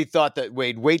 Everybody thought that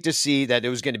wait to see that it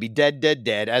was going to be dead,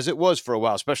 as it was for a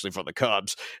while, especially for the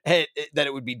Cubs, that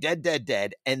it would be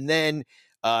dead. And then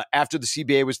after the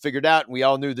CBA was figured out and we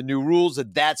all knew the new rules,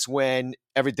 that's when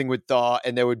everything would thaw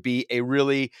and there would be a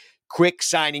really quick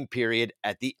signing period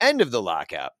at the end of the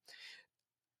lockout.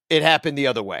 It happened the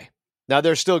other way. Now,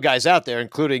 there's still guys out there,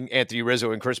 including Anthony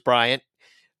Rizzo and Chris Bryant.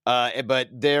 But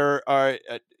there are,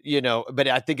 but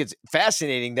I think it's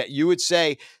fascinating that you would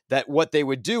say that what they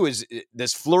would do is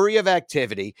this flurry of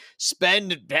activity,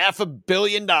 spend $500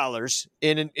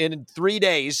 million in 3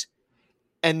 days,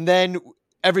 and then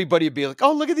everybody would be like,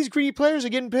 oh, look at these greedy players are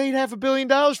getting paid $500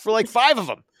 million for like 5 of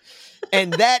them.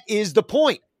 And that is the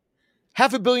point.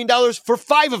 $500 million for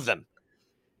 5 of them.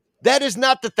 That is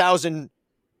not the 1,000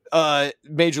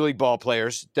 major league ball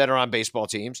players that are on baseball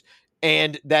teams.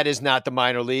 And that is not the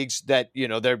minor leagues that,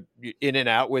 they're in and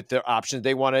out with their options.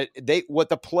 What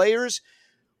the players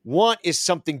want is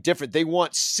something different. They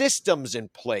want systems in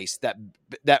place that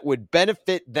would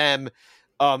benefit them,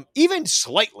 even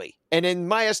slightly. And in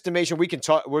my estimation, we're going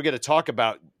to talk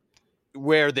about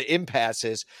where the impasse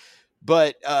is.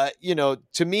 But,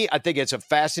 to me, I think it's a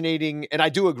fascinating, and I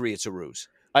do agree it's a ruse.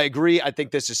 I agree. I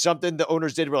think this is something the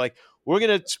owners did. We're like, we're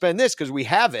going to spend this because we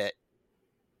have it.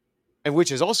 And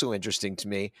which is also interesting to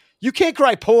me. You can't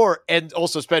cry poor and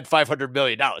also spend $500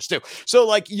 million too. So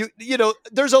like,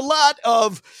 there's a lot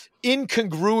of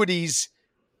incongruities.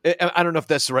 I don't know if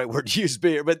that's the right word to use,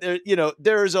 but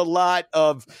there's a lot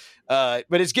of, but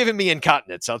it's giving me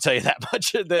incontinence. I'll tell you that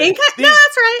much. No, that's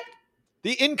right.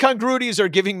 The incongruities are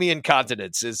giving me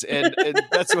incontinences, and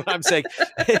that's what I'm saying.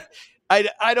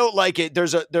 I don't like it.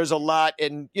 There's a lot,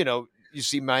 and you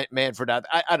see Manfred out.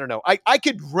 I don't know. I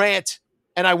could rant,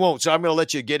 and I won't. So I'm going to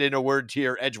let you get in a word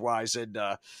here edgewise. And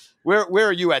where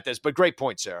are you at this? But great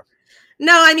point, Sarah.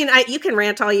 No, I mean, you can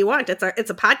rant all you want. It's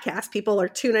a podcast. People are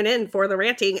tuning in for the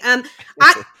ranting. The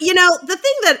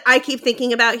thing that I keep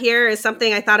thinking about here is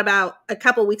something I thought about a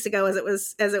couple weeks ago as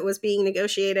it was being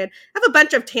negotiated. I have a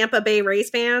bunch of Tampa Bay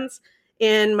Rays fans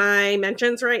in my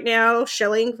mentions right now,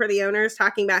 shilling for the owners,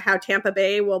 talking about how Tampa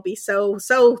Bay will be so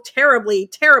terribly,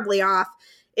 terribly off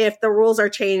if the rules are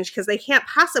changed because they can't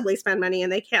possibly spend money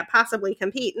and they can't possibly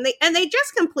compete. And they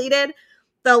just completed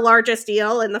the largest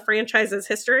deal in the franchise's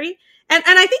history. And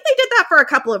I think they did that for a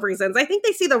couple of reasons. I think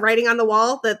they see the writing on the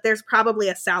wall that there's probably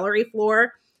a salary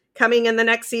floor coming in the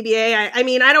next CBA. I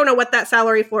mean, I don't know what that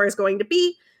salary floor is going to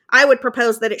be. I would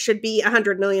propose that it should be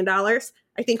 $100 million.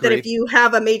 I think that if you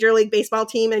have a Major League Baseball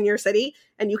team in your city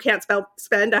and you can't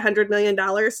spend $100 million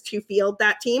to field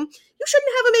that team, you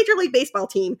shouldn't have a Major League Baseball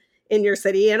team in your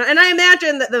city. And I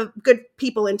imagine that the good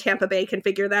people in Tampa Bay can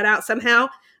figure that out somehow.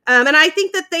 And I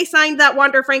think that they signed that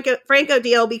Wander Franco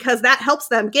deal because that helps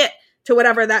them get to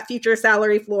whatever that future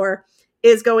salary floor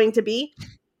is going to be.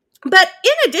 But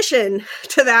in addition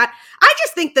to that, I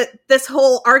just think that this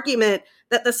whole argument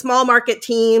that the small market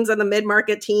teams and the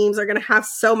mid-market teams are going to have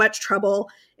so much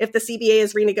trouble if the CBA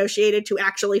is renegotiated to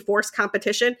actually force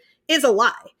competition is a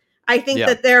lie. I think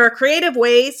that there are creative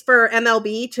ways for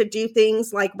MLB to do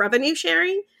things like revenue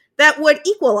sharing that would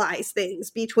equalize things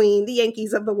between the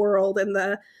Yankees of the world and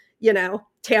the,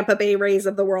 Tampa Bay Rays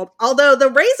of the world. Although the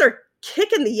Rays are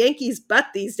kicking the Yankees' butt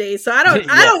these days, so I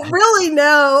don't really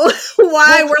know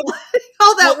why we're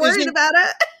all that worried about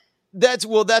it. That's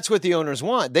what the owners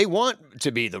want. They want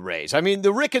to be the Rays. I mean,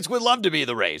 the Ricketts would love to be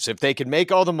the Rays if they could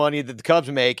make all the money that the Cubs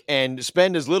make and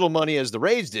spend as little money as the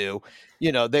Rays do.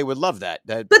 They would love that.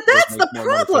 But that's the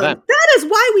problem. That is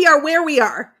why we are where we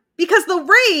are, because the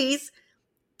Rays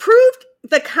proved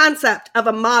the concept of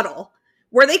a model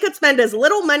where they could spend as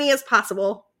little money as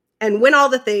possible and win all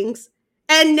the things.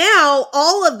 And now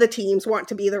all of the teams want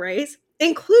to be the Rays,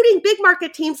 including big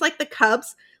market teams like the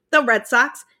Cubs, the Red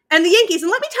Sox, and the Yankees. And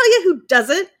let me tell you who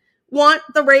doesn't want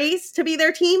the Rays to be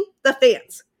their team: the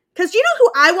fans. Because you know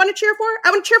who I want to cheer for?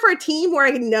 I want to cheer for a team where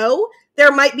I know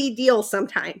there might be deals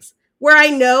sometimes, where I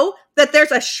know that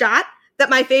there's a shot that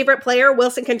my favorite player,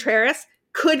 Wilson Contreras,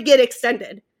 could get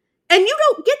extended. And you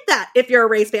don't get that if you're a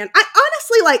Rays fan. I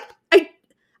honestly,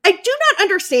 I do not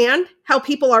understand how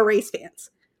people are Rays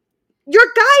fans. Your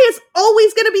guy is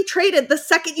always going to be traded the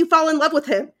second you fall in love with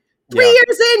him. 3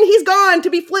 years in, he's gone to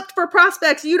be flipped for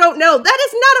prospects you don't know. That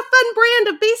is not a fun brand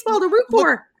of baseball to root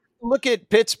for. Look at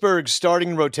Pittsburgh's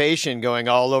starting rotation going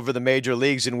all over the major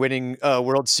leagues and winning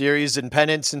World Series and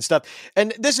pennants and stuff.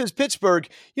 And this is Pittsburgh.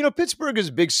 Pittsburgh is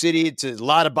a big city. It's a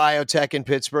lot of biotech in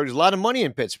Pittsburgh. There's a lot of money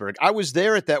in Pittsburgh. I was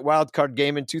there at that wild card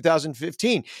game in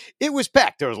 2015. It was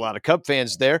packed. There was a lot of Cub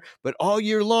fans there, but all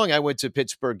year long I went to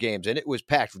Pittsburgh games and it was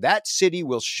packed. That city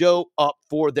will show up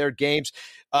for their games.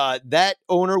 That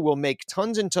owner will make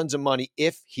tons and tons of money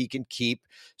if he can keep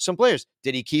some players.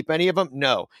 Did he keep any of them?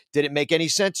 No. Did it make any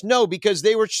sense? No, because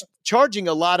they were charging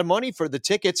a lot of money for the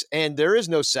tickets and there is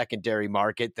no secondary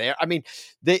market there. I mean,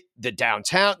 the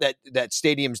downtown, that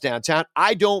stadium's downtown,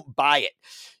 I don't buy it.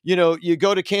 You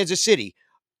go to Kansas City,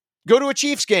 go to a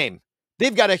Chiefs game.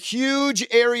 They've got a huge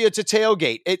area to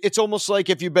tailgate. It's almost like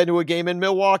if you've been to a game in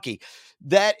Milwaukee.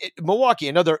 Milwaukee,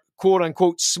 another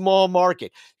quote-unquote small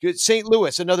market. St.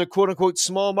 Louis, another quote-unquote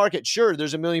small market. Sure,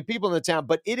 there's 1 million people in the town,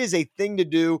 but it is a thing to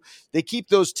do. They keep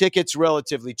those tickets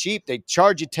relatively cheap. They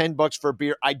charge you $10 for a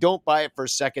beer. I don't buy it for a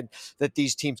second that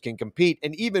these teams can compete.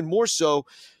 And even more so,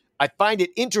 I find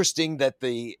it interesting that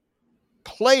the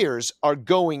players are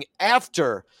going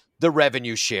after the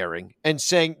revenue sharing and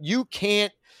saying you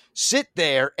can't sit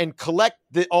there and collect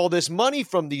all this money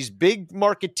from these big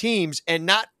market teams and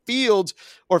not field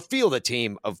a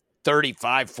team of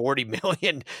 35, 40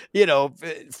 million,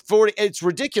 40. It's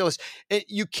ridiculous.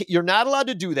 You're not allowed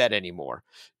to do that anymore.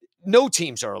 No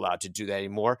teams are allowed to do that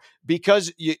anymore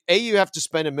because you have to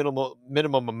spend a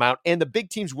minimum amount, and the big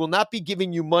teams will not be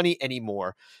giving you money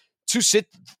anymore to sit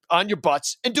on your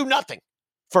butts and do nothing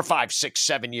for 5, 6,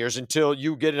 7 years until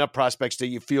you get enough prospects that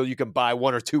you feel you can buy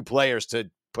 1 or 2 players to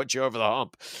put you over the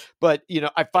hump. But,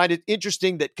 I find it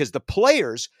interesting that because the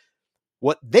players,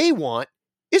 what they want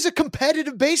is a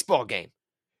competitive baseball game.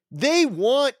 They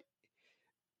want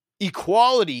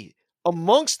equality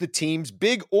amongst the teams,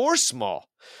 big or small.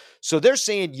 So they're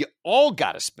saying you all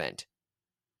got to spend.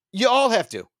 You all have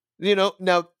to.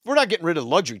 Now, we're not getting rid of the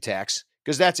luxury tax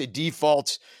because that's a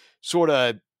default sort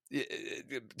of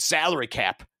salary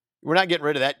cap. We're not getting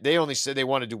rid of that. They only said they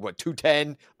want to do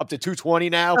 210 up to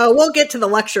 220 now. Oh, we'll get to the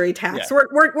luxury tax. Yeah.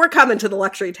 We're coming to the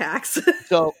luxury tax.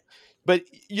 So, but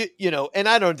you know, and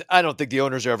I don't think the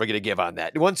owners are ever going to give on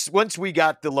that. Once we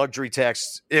got the luxury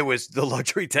tax, the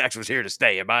luxury tax was here to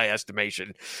stay, in my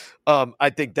estimation.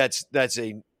 I think that's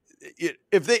a,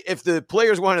 if the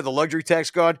players wanted the luxury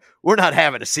tax gone, we're not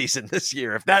having a season this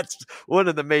year. If that's one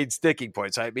of the main sticking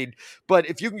points, I mean, but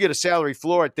if you can get a salary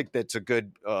floor, I think that's a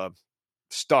good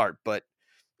start. But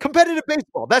competitive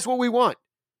baseball, that's what we want.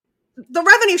 The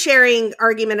revenue sharing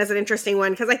argument is an interesting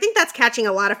one because I think that's catching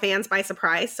a lot of fans by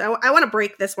surprise. So I want to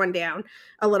break this one down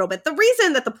a little bit. The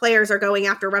reason that the players are going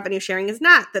after revenue sharing is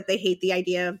not that they hate the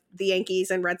idea of the Yankees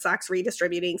and Red Sox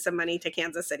redistributing some money to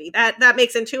Kansas City. That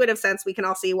makes intuitive sense. We can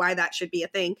all see why that should be a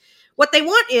thing. What they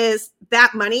want is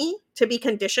that money to be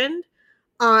conditioned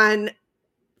on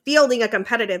fielding a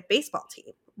competitive baseball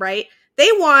team, right? They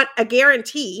want a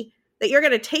guarantee that you're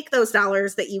going to take those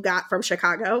dollars that you got from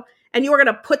Chicago and you're going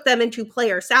to put them into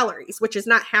player salaries, which is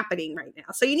not happening right now.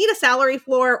 So you need a salary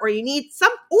floor, or you need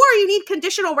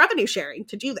conditional revenue sharing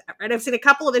to do that, right? I've seen a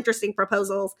couple of interesting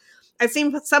proposals. I've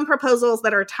seen some proposals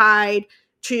that are tied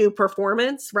to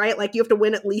performance, right? Like you have to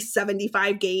win at least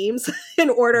 75 games in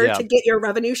order to get your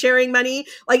revenue sharing money.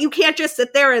 Like you can't just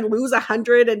sit there and lose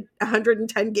 100 and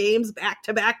 110 games back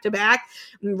to back to back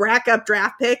and rack up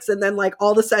draft picks. And then like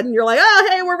all of a sudden you're like, oh,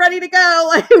 hey, we're ready to go.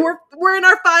 Like we're in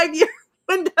our 5-year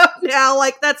window now.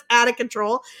 Like that's out of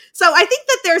control. So I think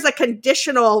that there's a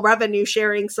conditional revenue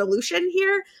sharing solution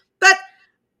here. But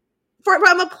from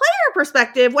a player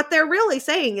perspective, what they're really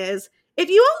saying is, if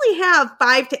you only have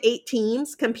 5 to 8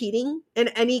 teams competing in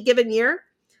any given year,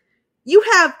 you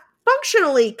have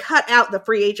functionally cut out the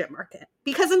free agent market,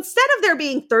 because instead of there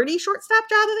being 30 shortstop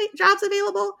jobs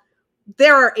available,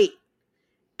 there are 8.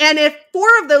 And if 4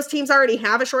 of those teams already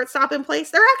have a shortstop in place,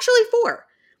 there are actually 4.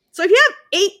 So if you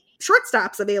have 8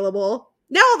 shortstops available,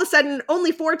 now all of a sudden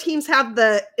only 4 teams have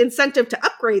the incentive to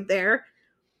upgrade there.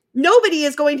 Nobody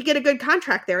is going to get a good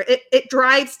contract there. It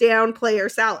drives down player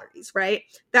salaries, right?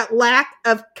 That lack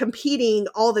of competing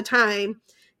all the time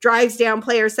drives down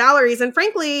player salaries. And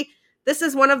frankly, this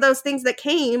is one of those things that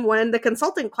came when the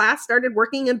consultant class started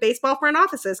working in baseball front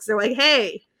offices, because they're like,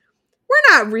 hey,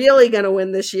 we're not really going to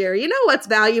win this year. You know what's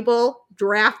valuable?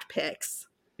 Draft picks.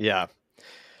 Yeah.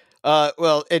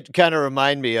 Well, it kind of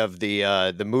reminded me of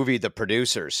the movie The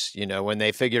Producers, you know, when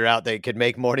they figure out they could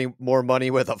make more money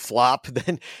with a flop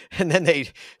and then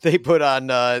they put on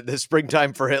the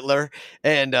Springtime for Hitler.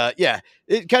 And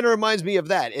it kind of reminds me of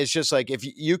that. It's just like, if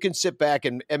you can sit back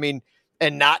and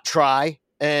not try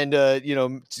and,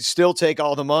 still take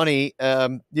all the money,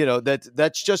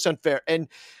 that's just unfair. And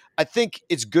I think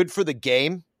it's good for the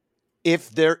game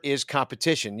if there is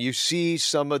competition. You see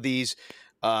some of these,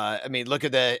 look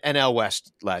at the NL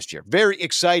West last year. Very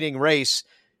exciting race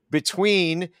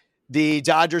between the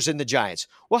Dodgers and the Giants.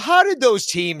 Well, how did those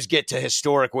teams get to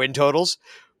historic win totals?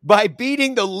 By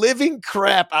beating the living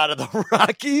crap out of the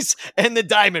Rockies and the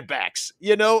Diamondbacks,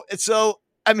 you know? So,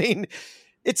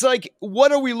 it's like,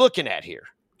 what are we looking at here?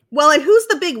 Well, and who's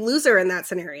the big loser in that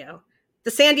scenario?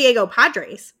 The San Diego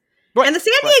Padres. Right, and the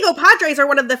San Diego Padres are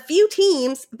one of the few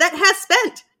teams that has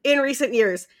spent in recent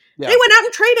years. Yeah. They went out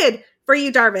and traded for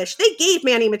Yu Darvish. They gave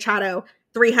Manny Machado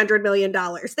 $300 million.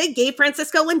 They gave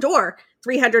Francisco Lindor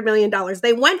 $300 million.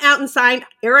 They went out and signed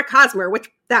Eric Hosmer, which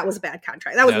that was a bad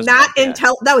contract. That was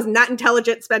not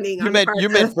intelligent spending. You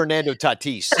meant Fernando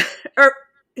Tatis. Or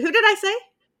who did I say?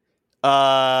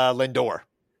 Lindor.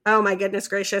 Oh my goodness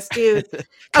gracious, dude.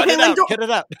 Cut it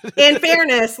out. In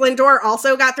fairness, Lindor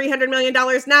also got $300 million.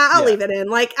 I'll leave it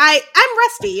in. Like I'm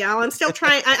rusty, y'all. I'm still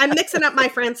trying. I'm mixing up my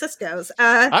Franciscos.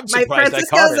 My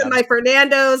Franciscos and my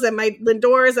Fernandos and my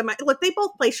Lindors and look, they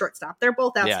both play shortstop. They're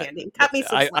both outstanding. Cut me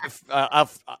some slack.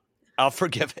 I'll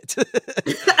forgive it.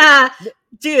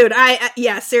 Dude,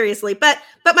 seriously. But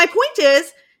my point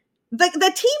is,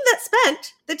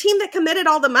 the team that committed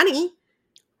all the money,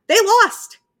 they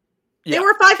lost. They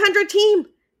were a 500 team.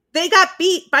 They got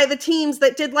beat by the teams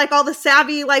that did like all the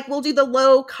savvy, like we'll do the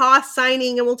low cost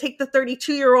signing and we'll take the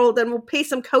 32-year-old and we'll pay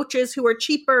some coaches who are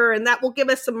cheaper and that will give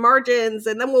us some margins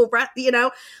and then we'll,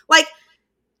 like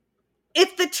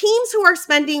if the teams who are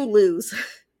spending lose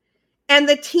and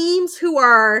the teams who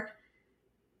are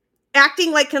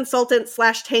acting like consultants /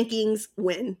 tankings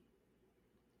win,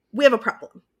 we have a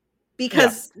problem,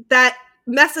 because that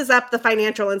messes up the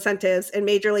financial incentives in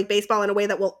Major League Baseball in a way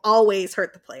that will always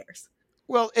hurt the players.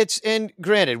 Well, and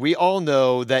granted, we all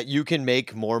know that you can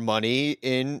make more money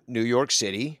in New York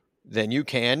City than you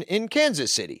can in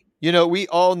Kansas City. We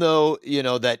all know,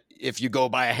 that if you go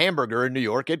buy a hamburger in New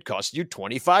York, it costs you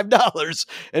 $25.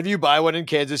 If you buy one in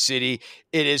Kansas City,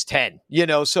 it is 10.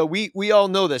 So we all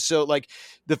know this. So like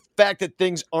the fact that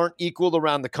things aren't equal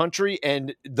around the country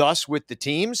and thus with the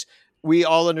teams, we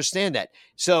all understand that.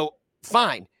 So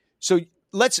fine. So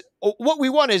what we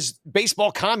want is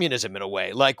baseball communism in a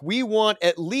way. Like we want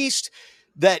at least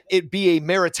that it be a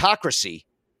meritocracy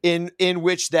in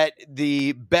which that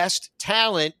the best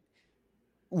talent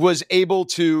was able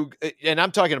to, and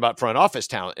I'm talking about front office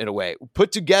talent in a way,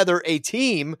 put together a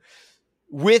team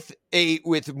with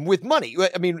money.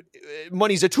 I mean,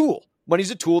 money's a tool. Money's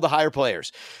a tool to hire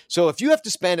players. So if you have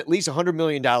to spend at least $100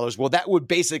 million, well, that would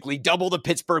basically double the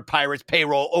Pittsburgh Pirates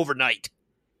payroll overnight.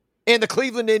 And the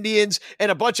Cleveland Indians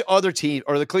and a bunch of other teams,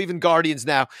 or the Cleveland Guardians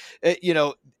now,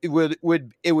 it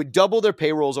would double their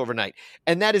payrolls overnight.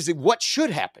 And that is what should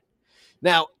happen.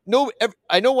 Now,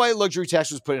 I know why luxury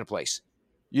tax was put into place.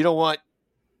 You don't want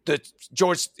it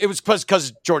was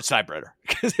because George Steinbrenner.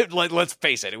 Let's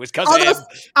face it. It was because of him.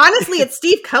 Honestly, it's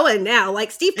Steve Cohen now.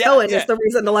 Like Steve Cohen is the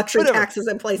reason the luxury tax is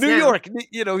in place New York,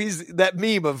 he's that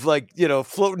meme of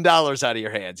floating dollars out of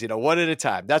your hands, one at a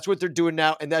time. That's what they're doing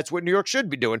now. And that's what New York should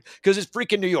be doing because it's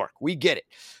freaking New York. We get it.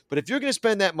 But if you're going to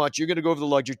spend that much, you're going to go over the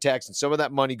luxury tax and some of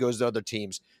that money goes to other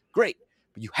teams. Great.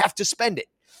 But you have to spend it.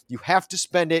 You have to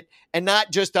spend it, and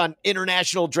not just on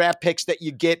international draft picks that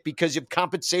you get because of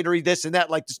compensatory this and that,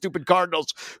 like the stupid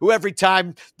Cardinals, who every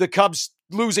time the Cubs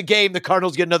lose a game, the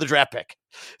Cardinals get another draft pick.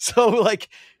 So,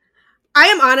 I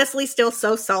am honestly still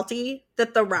so salty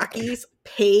that the Rockies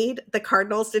paid the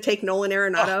Cardinals to take Nolan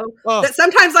Arenado that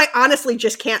sometimes I honestly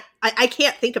just can't. I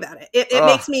can't think about it. It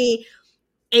makes me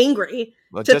angry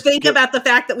to think about the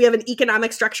fact that we have an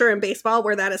economic structure in baseball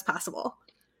where that is possible.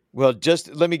 Well,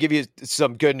 just let me give you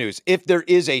some good news. If there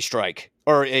is a strike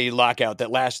or a lockout that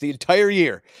lasts the entire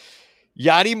year,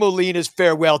 Yadi Molina's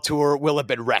farewell tour will have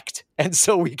been wrecked. And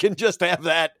so we can just have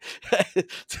that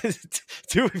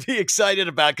to be excited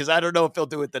about, because I don't know if he'll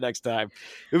do it the next time.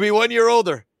 He'll be 1 year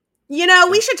older.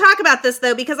 We should talk about this,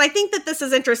 though, because I think that this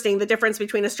is interesting, the difference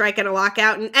between a strike and a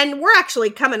lockout. And we're actually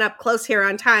coming up close here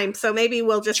on time, so maybe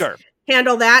we'll just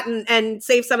handle that and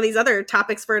save some of these other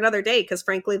topics for another day, because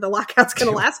frankly, the lockout's going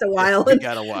to last a while. We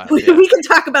got a while. We can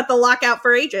talk about the lockout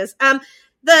for ages.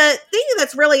 The thing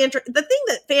that's really the thing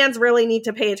that fans really need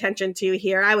to pay attention to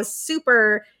here, I was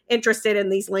super interested in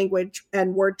these language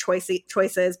and word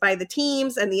choices by the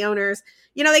teams and the owners.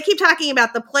 They keep talking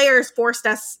about the players forced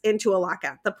us into a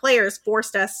lockout. The players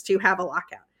forced us to have a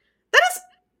lockout. That is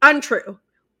untrue.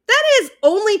 That is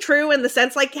only true in the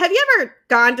sense, have you ever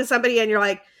gone to somebody and you're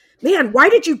like, man, why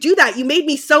did you do that? You made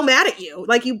me so mad at you.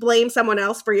 Like you blame someone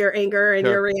else for your anger and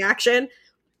your reaction.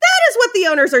 That is what the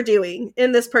owners are doing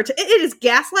in this it is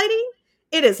gaslighting.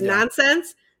 It is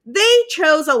nonsense. They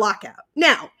chose a lockout.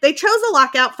 Now, they chose a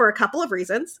lockout for a couple of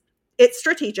reasons. It's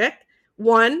strategic.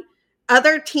 One,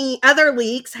 other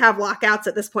leagues have lockouts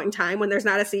at this point in time when there's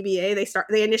not a CBA.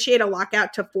 They initiate a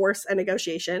lockout to force a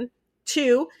negotiation.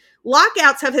 Two,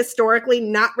 lockouts have historically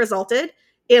not resulted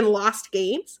in lost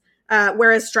games,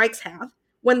 whereas strikes have.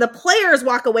 When the players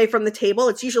walk away from the table,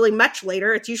 it's usually much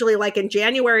later. It's usually like in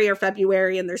January or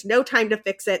February, and there's no time to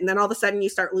fix it. And then all of a sudden you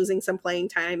start losing some playing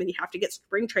time and you have to get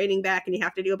spring training back and you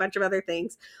have to do a bunch of other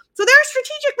things. So there are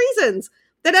strategic reasons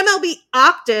that MLB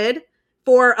opted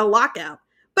for a lockout.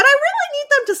 But I really need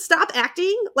them to stop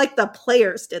acting like the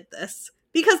players did this,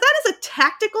 because that is a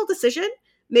tactical decision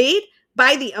made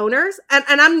by the owners. And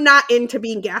I'm not into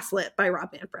being gaslit by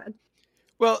Rob Manfred.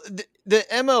 Well, the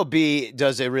MLB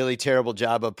does a really terrible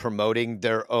job of promoting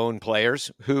their own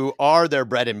players who are their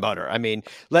bread and butter. I mean,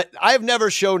 I've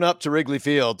never shown up to Wrigley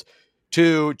Field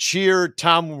to cheer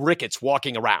Tom Ricketts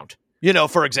walking around,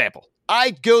 for example.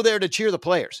 I go there to cheer the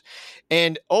players.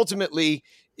 And ultimately,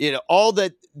 all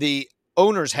that the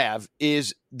owners have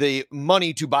is the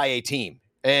money to buy a team.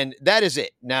 And that is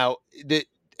it. Now,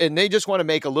 and they just want to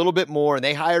make a little bit more, and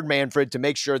they hired Manfred to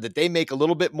make sure that they make a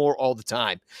little bit more all the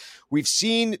time. We've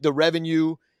seen the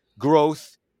revenue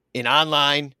growth in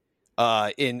online.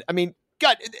 They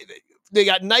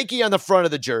got Nike on the front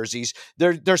of the jerseys.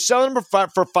 They're selling them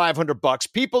for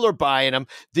 $500. People are buying them.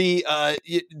 They're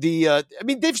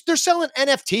selling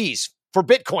NFTs for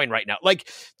Bitcoin right now.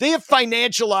 Like, they have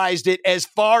financialized it as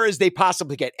far as they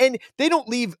possibly can, and they don't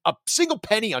leave a single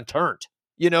penny unturned.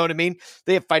 You know what I mean?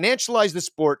 They have financialized the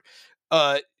sport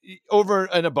over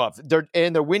and above.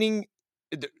 They're winning.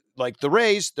 Like the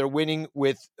Rays, they're winning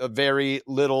with a very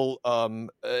little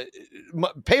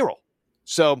payroll.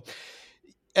 So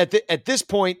at this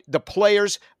point, the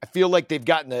players, I feel like they've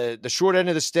gotten the short end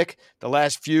of the stick the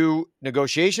last few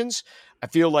negotiations. I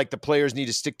feel like the players need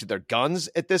to stick to their guns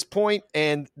at this point,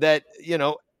 and that,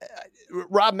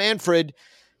 Rob Manfred,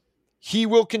 he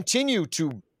will continue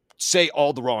to say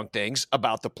all the wrong things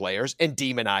about the players and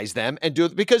demonize them and do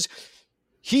it because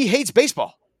he hates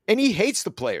baseball and he hates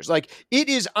the players. Like, it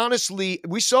is honestly,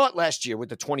 we saw it last year with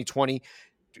the 2020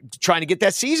 trying to get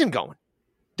that season going.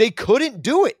 They couldn't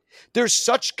do it. There's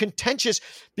such contentious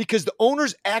because the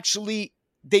owners actually,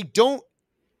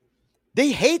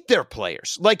 they hate their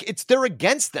players. Like, they're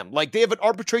against them. Like, they have an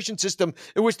arbitration system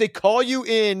in which they call you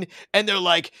in and they're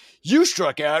like, you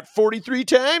struck out 43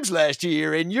 times last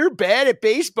year and you're bad at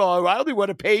baseball. I only want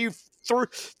to pay you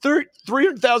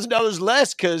 $300,000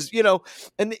 less because,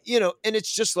 and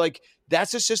it's just like,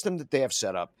 that's a system that they have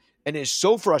set up and it's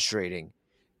so frustrating.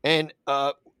 And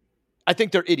I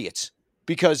think they're idiots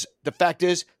because the fact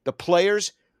is the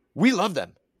players, we love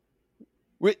them.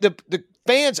 The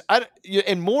fans,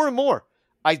 and more,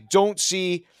 I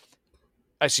see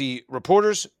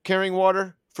reporters carrying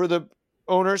water for the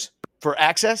owners for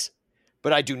access,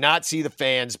 but I do not see the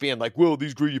fans being like, whoa,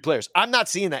 these greedy players. I'm not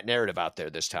seeing that narrative out there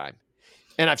this time.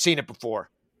 And I've seen it before.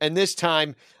 And this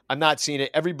time, I'm not seeing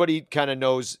it. Everybody kind of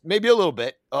knows, maybe a little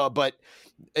bit, but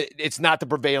it's not the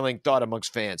prevailing thought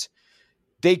amongst fans.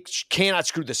 They cannot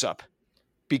screw this up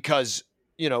because,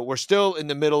 we're still in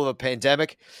the middle of a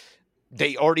pandemic.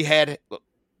 They already had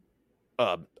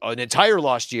an entire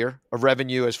lost year of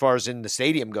revenue as far as in the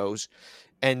stadium goes.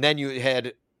 And then you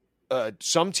had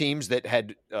some teams that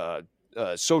had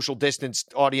social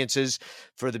distanced audiences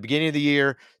for the beginning of the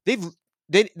year. They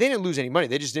didn't lose any money.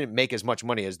 They just didn't make as much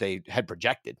money as they had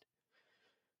projected.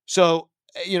 So,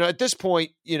 at this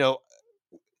point,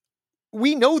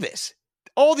 we know this.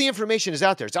 All the information is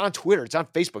out there. It's on Twitter. It's on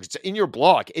Facebook. It's in your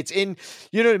blog. It's in,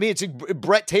 you know what I mean? It's in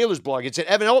Brett Taylor's blog. It's in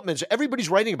Evan Altman's. Everybody's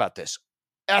writing about this.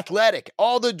 Athletic,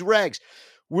 all the dregs.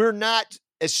 We're not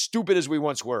as stupid as we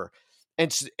once were.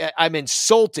 And I'm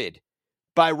insulted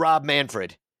by Rob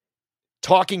Manfred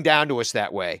talking down to us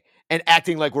that way and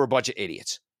acting like we're a bunch of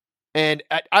idiots. And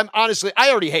I'm honestly,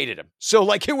 I already hated him. So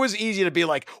it was easy to be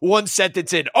like one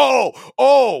sentence in,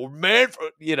 oh,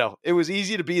 Manfred, it was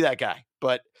easy to be that guy.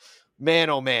 But man,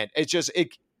 oh man, it's just,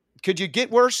 could you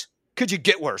get worse? Could you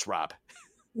get worse, Rob?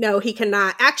 No, he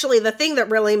cannot. Actually, the thing that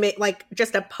really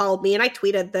just appalled me, and I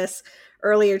tweeted this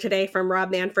earlier today from Rob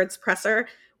Manfred's presser,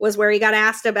 was where he got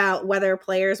asked about whether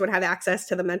players would have access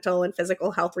to the mental and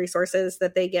physical health resources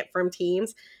that they get from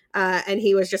teams. And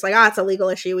he was just like, it's a legal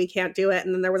issue. We can't do it.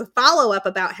 And then there was a follow-up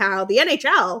about how the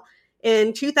NHL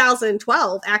in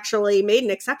 2012 actually made an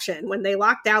exception. When they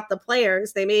locked out the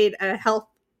players, they made a health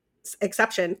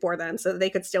exception for them so that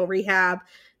they could still rehab.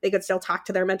 They could still talk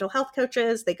to their mental health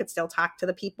coaches. They could still talk to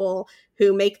the people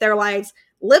who make their lives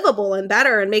livable and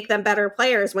better and make them better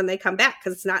players when they come back,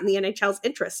 because it's not in the NHL's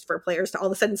interest for players to all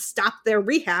of a sudden stop their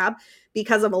rehab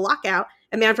because of a lockout.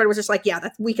 And Manfred was just like,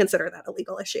 we consider that a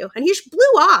legal issue. And he blew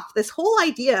off this whole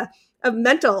idea of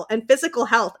mental and physical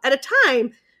health at a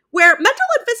time where mental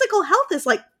and physical health is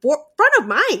front of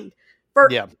mind for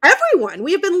everyone.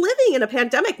 We have been living in a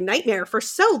pandemic nightmare for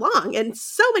so long, and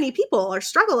so many people are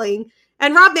struggling.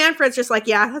 And Rob Manfred's just like,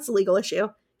 that's a legal issue.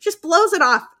 Just blows it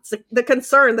off. It's the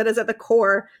concern that is at the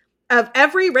core of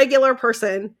every regular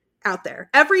person out there.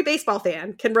 Every baseball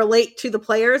fan can relate to the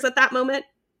players at that moment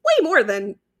way more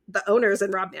than the owners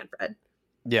and Rob Manfred.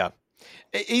 Yeah.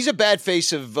 He's a bad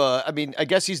face of, I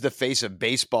guess he's the face of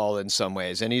baseball in some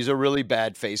ways, and he's a really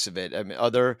bad face of it. I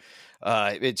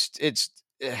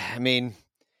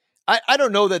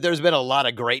don't know that there's been a lot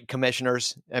of great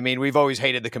commissioners. We've always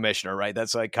hated the commissioner, right?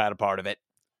 That's kind of part of it.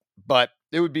 But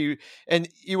it would be, and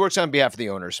he works on behalf of the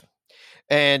owners.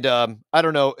 And I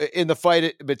don't know, in the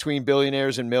fight between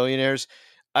billionaires and millionaires,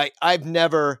 I've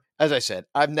never, as I said,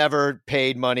 I've never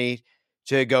paid money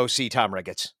to go see Tom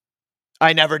Ricketts.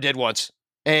 I never did once.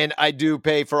 And I do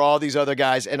pay for all these other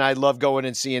guys, and I love going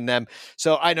and seeing them.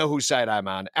 So I know whose side I'm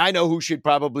on. I know who should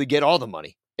probably get all the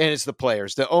money, and it's the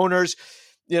players. The owners,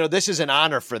 this is an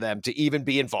honor for them to even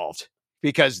be involved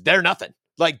because they're nothing.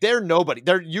 They're nobody.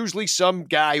 They're usually some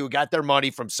guy who got their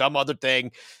money from some other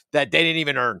thing that they didn't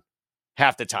even earn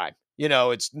half the time.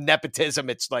 It's nepotism.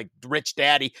 It's like rich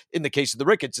daddy. In the case of the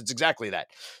Ricketts, it's exactly that.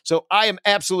 So I am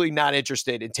absolutely not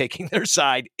interested in taking their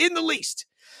side in the least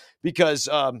because,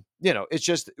 it's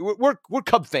just, we're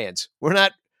Cub fans. We're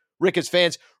not Ricketts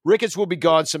fans. Ricketts will be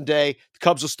gone someday. The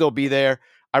Cubs will still be there.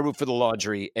 I root for the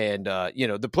laundry, and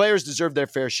the players deserve their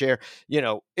fair share.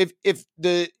 If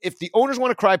the owners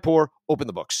want to cry poor, open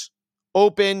the books.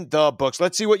 Open the books.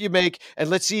 Let's see what you make, and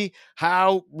let's see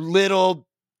how little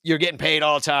you're getting paid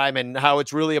all the time and how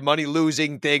it's really a money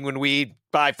losing thing when we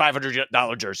buy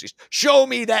 $500 jerseys. Show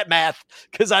me that math,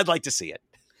 because I'd like to see it.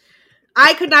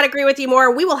 I could not agree with you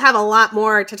more. We will have a lot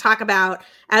more to talk about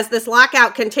as this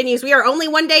lockout continues. We are only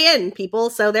one day in, people,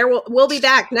 so we'll be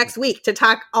back next week to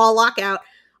talk all lockout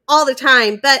all the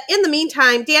time. But in the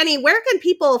meantime, Danny, where can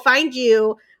people find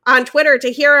you on Twitter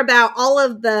to hear about all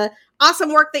of the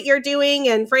awesome work that you're doing,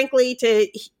 and frankly, to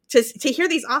hear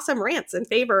these awesome rants in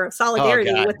favor of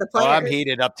solidarity with the players? Oh, I'm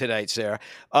heated up tonight, Sarah.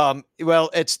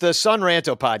 Well, it's the Sun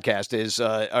Ranto podcast is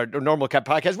our normal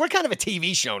podcast. We're kind of a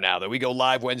TV show now that we go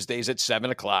live Wednesdays at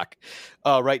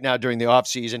 7:00 right now during the off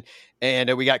season.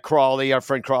 And we got Crawley, our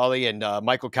friend Crawley, and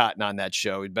Michael Cotton on that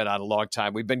show. We've been on a long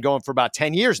time. We've been going for about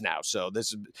 10 years now. So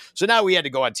now we had to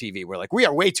go on TV. We're like, we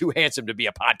are way too handsome to be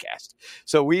a podcast.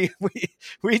 So we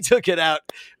took it out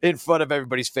in front of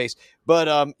everybody's face.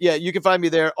 But yeah, you can find me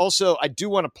there. Also, I do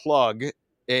want to plug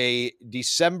a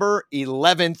December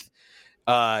 11th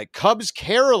Cubs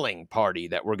caroling party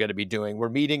that we're going to be doing. We're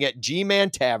meeting at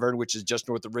G-Man Tavern, which is just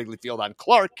north of Wrigley Field on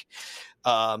Clark,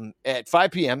 at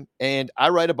 5 p.m. And I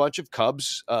write a bunch of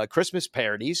Cubs Christmas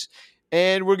parodies,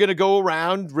 and we're going to go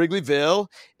around Wrigleyville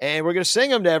and we're going to sing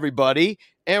them to everybody,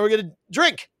 and we're going to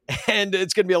drink. And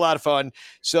it's going to be a lot of fun.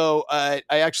 So I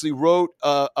actually wrote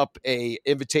up a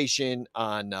invitation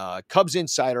on Cubs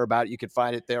Insider about it. You can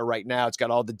find it there right now. It's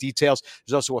got all the details.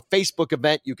 There's also a Facebook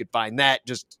event. You can find that.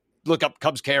 Just look up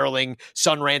Cubs Caroling,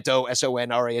 Sunranto,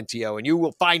 SONRANTO, and you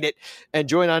will find it and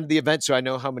join on to the event. So I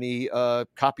know how many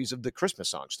copies of the Christmas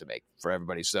songs to make for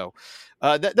everybody. So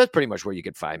that's pretty much where you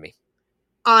can find me.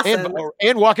 Awesome.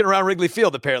 And walking around Wrigley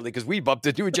Field, apparently, because we bumped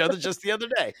into each other just the other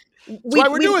day. That's why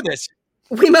we're doing this.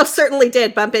 We most certainly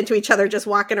did bump into each other just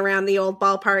walking around the old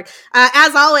ballpark.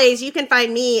 As always, you can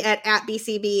find me at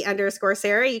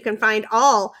 @BCB_Sarah. You can find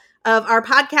all of our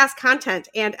podcast content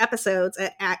and episodes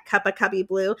at Cup of Cubby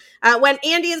Blue. When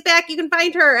Andy is back, you can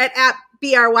find her at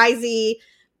 @BRYZ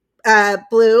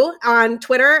Blue on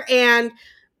Twitter. And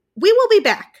we will be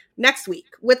back next week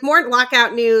with more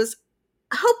lockout news,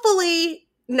 hopefully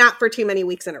not for too many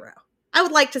weeks in a row. I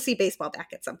would like to see baseball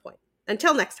back at some point.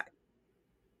 Until next time.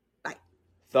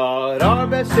 Thought our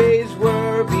best days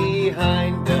were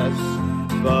behind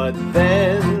us, but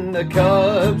then the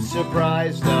Cubs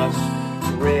surprised us.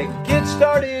 Rick get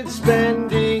started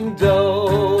spending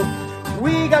dough.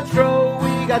 We got Stro,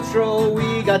 we got Stro,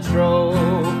 we got Stro.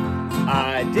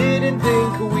 I didn't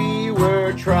think we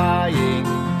were trying.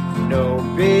 No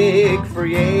big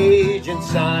free agent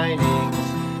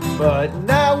signings, but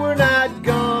now we're not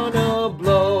gonna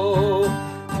blow.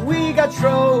 We got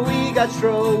Stro, we got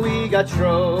Stro, we got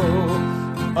Stro.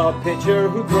 A pitcher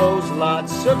who throws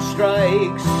lots of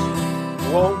strikes,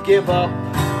 won't give up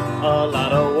a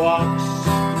lot of walks.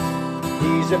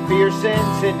 He's a fierce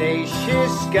and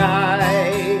tenacious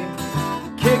guy,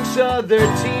 kicks other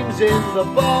teams in the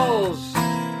balls.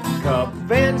 Cub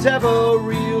fans have a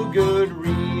real good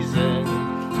reason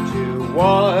to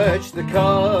watch the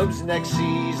Cubs next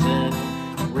season.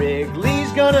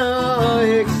 Wrigley's gonna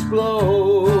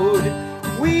explode.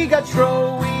 We got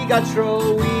Stro, we got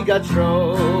Stro, we got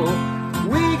Stro.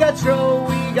 We got Stro,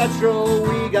 we got Stro,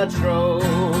 we got Stro.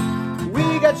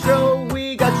 We got Stro,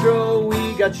 we got Stro,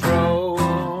 we got Stro.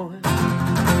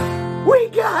 We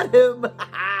got him!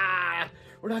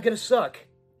 We're not gonna suck.